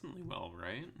consistently well,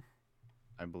 right?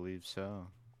 I believe so.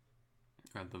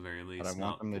 Or at the very But I least, want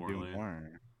not them to do poorly.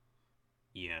 more.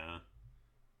 Yeah.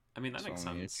 I mean, that That's makes the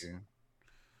only sense. issue.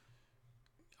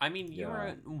 I mean, you were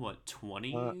Yeah. at, what,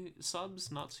 20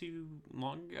 subs not too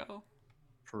long ago?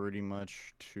 Pretty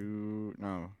much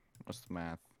no, what's the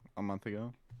math? A month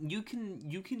ago? You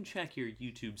can check your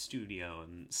YouTube studio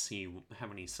and see how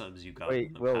many subs you got in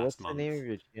Wait, the Will, past what's the name month. of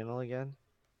your channel again?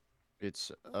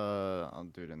 It's I'll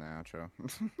do it in the outro.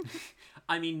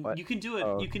 I mean, What? you can do it.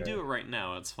 Oh, You can do okay. it right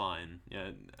now. It's fine.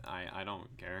 Yeah, I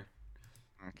don't care.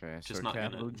 Okay, so Just not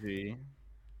capital gonna. G.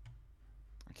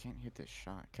 I can't hit this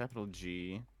shot. Capital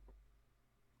G,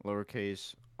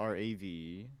 lowercase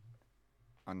RAV,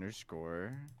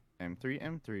 underscore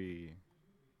M3M3.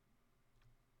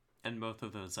 And both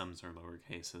of those M's are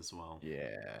lowercase as well.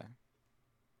 Yeah.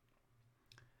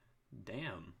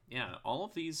 Damn. Yeah, all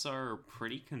of these are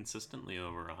pretty consistently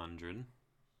over 100.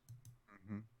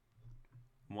 hmm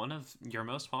One of your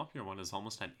most popular one is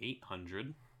almost at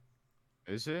 800.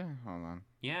 Is it? Hold on.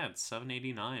 Yeah, it's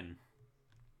 789.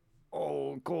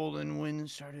 Oh, Golden Wind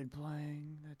started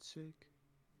playing. That's sick.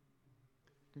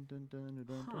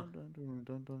 Huh.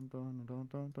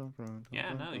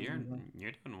 Yeah, no, you're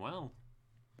doing well.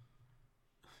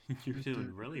 You're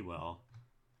doing really well.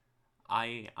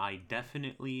 I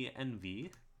definitely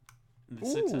envy the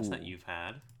success that Ooh. you've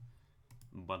had,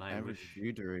 but I Average wish.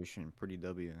 view duration, pretty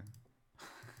W.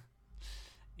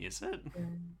 Is it?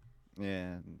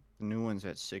 Yeah, the new one's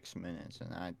at 6 minutes,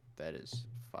 and that is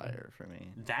fire for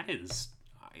me. That is,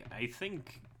 I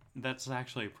think that's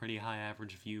actually a pretty high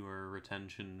average viewer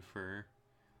retention for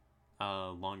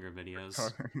longer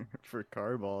videos. For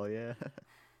Carball, yeah.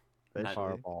 That- Especially.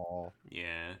 Fireball.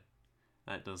 Yeah,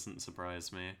 that doesn't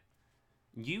surprise me.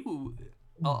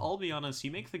 I'll be honest,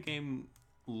 you make the game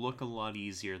look a lot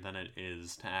easier than it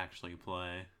is to actually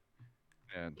play.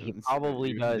 Yeah, He that's- probably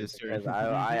you does just because heard-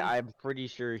 I'm pretty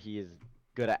sure he is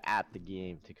good at the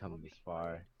game to come this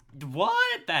far.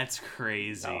 What? That's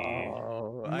crazy.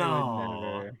 No, I would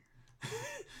No. never.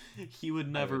 He would I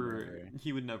would never. never.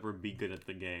 He would never be good at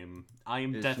the game. I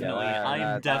am It's definitely. that- I am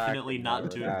that definitely actually not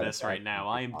never- doing that this right actually now. is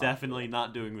I am possible. definitely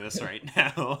not doing this right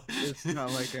now. It's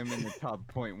not like I'm in the top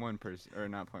 0.1%, or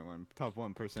not 0.1, top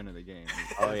 1% of the game.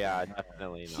 Oh yeah,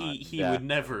 definitely not. He would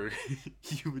never.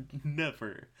 He would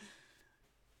never.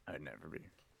 I'd never be.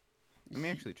 Let me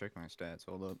actually check my stats.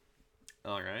 Hold up.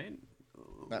 All right.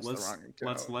 That's the let's wrong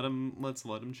let's account. let him. Let's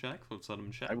let him check. Let's let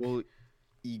him check. I will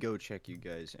ego check you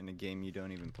guys in a game you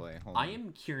don't even play. Hold on. I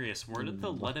am curious. Where did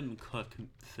the "let him cook"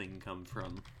 thing come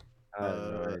from? I have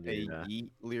no a idea. Yeet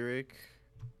lyric.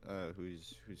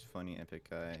 Who's funny epic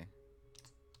guy.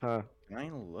 Huh. Can I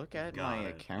look at Got my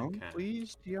it, account, okay.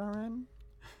 please, DRN?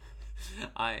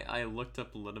 I looked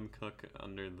up "let him cook"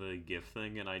 under the GIF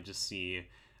thing, and I just see,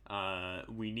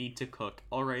 we need to cook.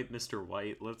 All right, Mr.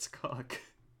 White, let's cook.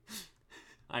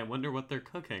 I wonder what they're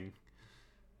cooking.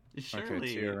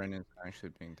 Surely, Okay, TRN is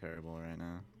actually being terrible right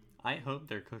now. I hope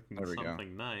they're cooking There we go.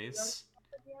 something nice.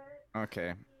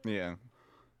 Okay, yeah.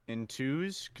 In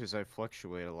twos, because I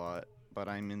fluctuate a lot, but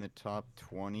I'm in the top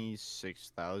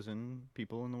 26,000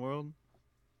 people in the world.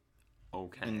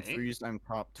 Okay. In threes, I'm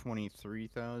top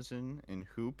 23,000. In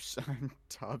hoops, I'm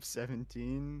top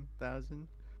 17,000.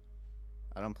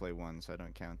 I don't play ones, so I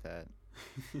don't count that.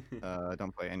 I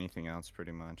don't play anything else,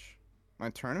 pretty much. My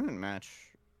tournament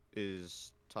match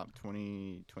is top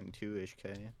 20, 22-ish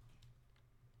K.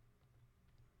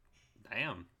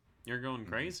 Damn, you're going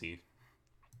crazy.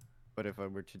 But if I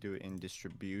were to do it in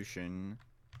distribution,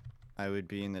 I would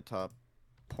be in the top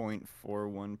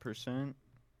 0.41%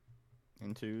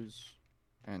 in 2s,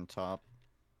 and top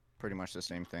pretty much the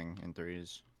same thing in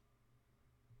 3s.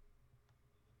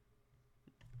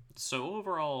 So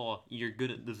overall, you're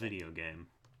good at the video game.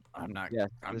 I'm not. Yes,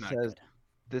 I'm this not has good.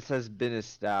 this has been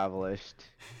established.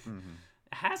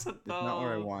 Has it though? It's not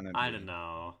where I want to be. I don't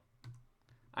know.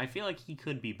 I feel like he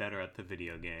could be better at the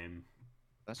video game.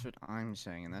 That's what I'm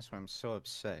saying, and that's why I'm so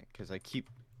upset, because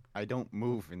I don't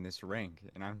move in this rank,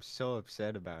 and I'm so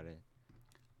upset about it.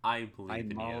 I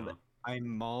believe in you. I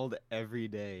mauled every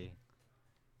day.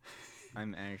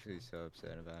 I'm actually so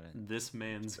upset about it. This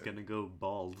man's gonna go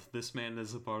bald. This man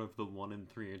is a part of the 1 in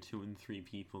 3 or 2 in 3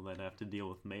 people that have to deal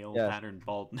with male pattern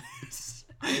baldness.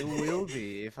 It will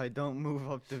be if I don't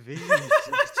move up divisions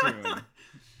soon.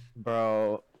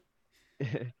 Bro,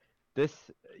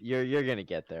 you're gonna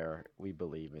get there. We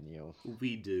believe in you.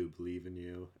 We do believe in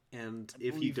you, and I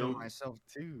if you believe in don't, myself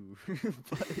too,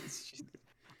 but it's just,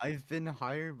 I've been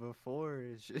higher before.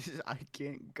 It's just I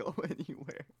can't go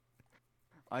anywhere.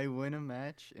 I win a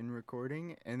match in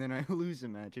recording, and then I lose a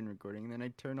match in recording, and then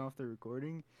I turn off the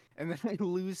recording, and then I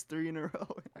lose 3 in a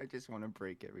row. I just want to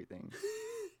break everything.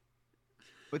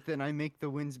 But then I make the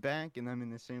wins back, and I'm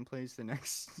in the same place the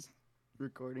next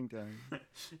recording time.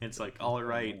 it's like, all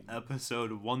right,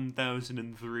 episode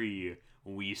 1003.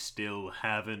 We still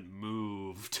haven't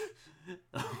moved.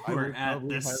 We're at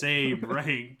the same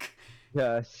rank.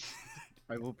 Yes.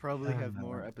 I will probably have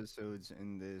more episodes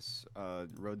in this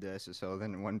Road to SSL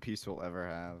than One Piece will ever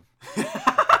have.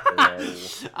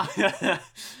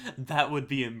 That would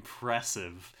be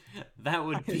impressive. That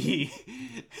would be...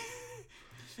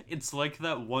 It's like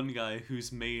that one guy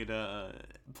who's made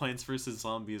Plants vs.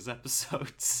 Zombies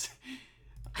episodes.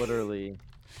 Literally.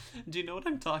 Do you know what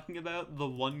I'm talking about? The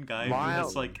one guy who Mild,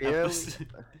 has like really? episodes...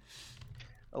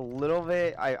 A little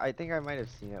bit. I think I might have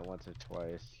seen it once or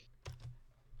twice.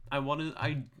 I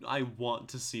want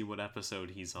to see what episode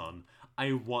he's on.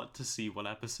 I want to see what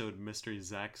episode Mr.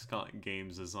 Zach Scott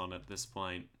Games is on at this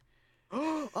point.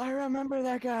 I remember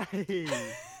that guy!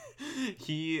 I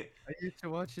used to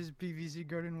watch his PvZ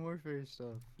Garden Warfare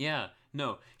stuff. Yeah,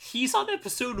 no. He's on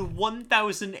episode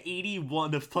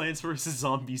 1081 of Plants vs.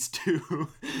 Zombies 2.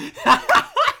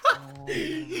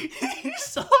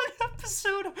 He's on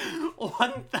episode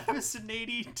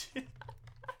 1082.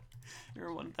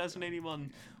 Or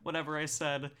 1081. Whatever I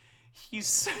said.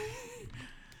 He's...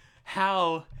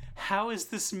 How is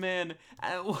this man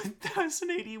at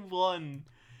 1081?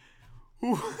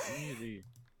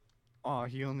 Oh,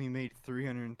 he only made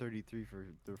 333 for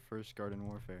the first Garden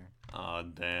Warfare. Aw,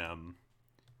 damn.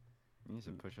 He needs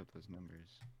to push up those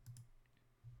numbers.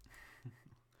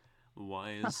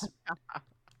 Why is...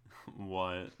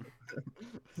 What?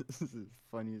 This is the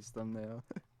funniest thumbnail.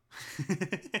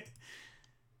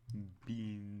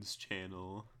 Beans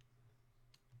channel.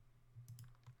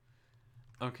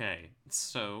 Okay,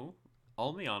 so,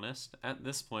 I'll be honest, at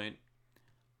this point,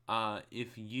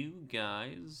 if you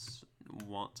guys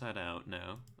want to head out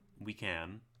now, we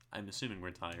can. I'm assuming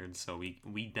we're tired, so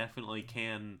we definitely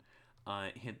can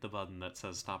hit the button that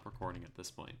says stop recording at this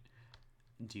point.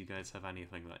 Do you guys have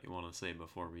anything that you want to say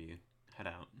before we head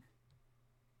out?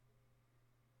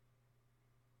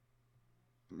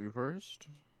 Me first?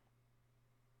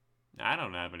 I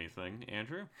don't have anything.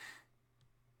 Andrew?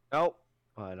 Nope.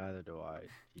 Neither do I.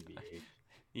 TBH.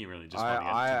 You really just want to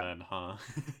get to bed, huh?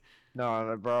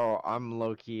 No, bro, I'm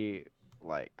low-key,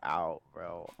 like, out,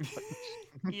 bro.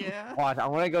 Yeah? Watch, I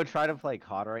want to go try to play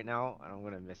COD right now, and I'm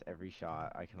going to miss every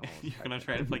shot. I can almost You're going to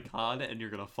try to play COD, and you're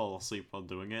going to fall asleep while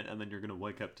doing it, and then you're going to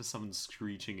wake up to someone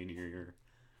screeching in your ear.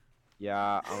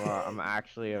 Yeah, I'm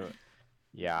actually...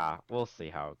 Yeah, we'll see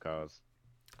how it goes.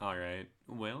 Alright,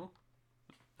 well,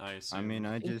 I assume... I mean,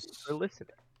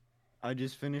 I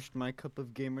just finished my cup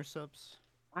of gamer subs.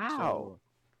 Wow. So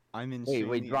I'm insanely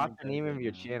Wait, drop the name of right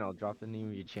your now. channel. Drop the name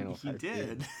of your channel. He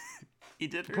did. He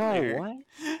did Bro, earlier. what?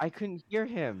 I couldn't hear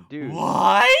him, dude.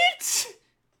 What?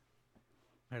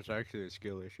 That's actually a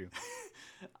skill issue.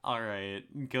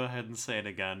 Alright, go ahead and say it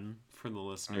again for the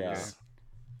listeners. Yeah.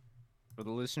 For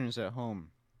the listeners at home,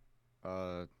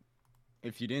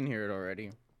 if you didn't hear it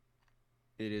already,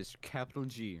 it is capital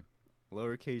G,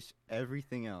 lowercase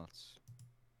everything else,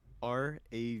 RAV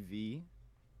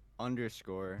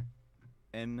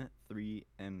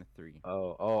 _M3M3.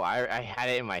 I had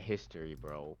it in my history,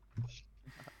 bro.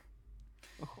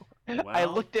 I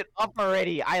Well- looked it up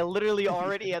already. I literally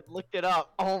already had looked it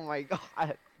up. Oh my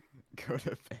god. Go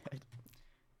to bed.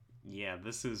 Yeah,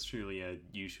 this is truly a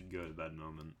you should go to bed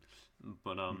moment.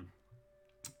 But,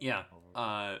 yeah.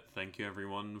 Thank you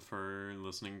everyone for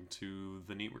listening to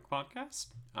the Neetwork Podcast.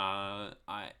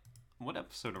 What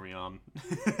episode are we on?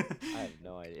 I have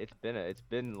no idea. It's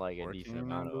been like a 14, decent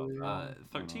amount of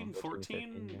 13, 14?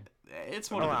 15, It's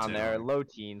one of the around two. there, low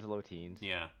teens.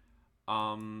 Yeah.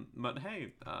 But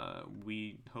hey,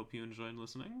 we hope you enjoyed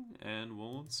listening, and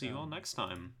we'll see you all next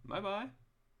time. Bye bye.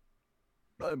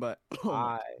 Bye bye.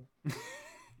 Bye.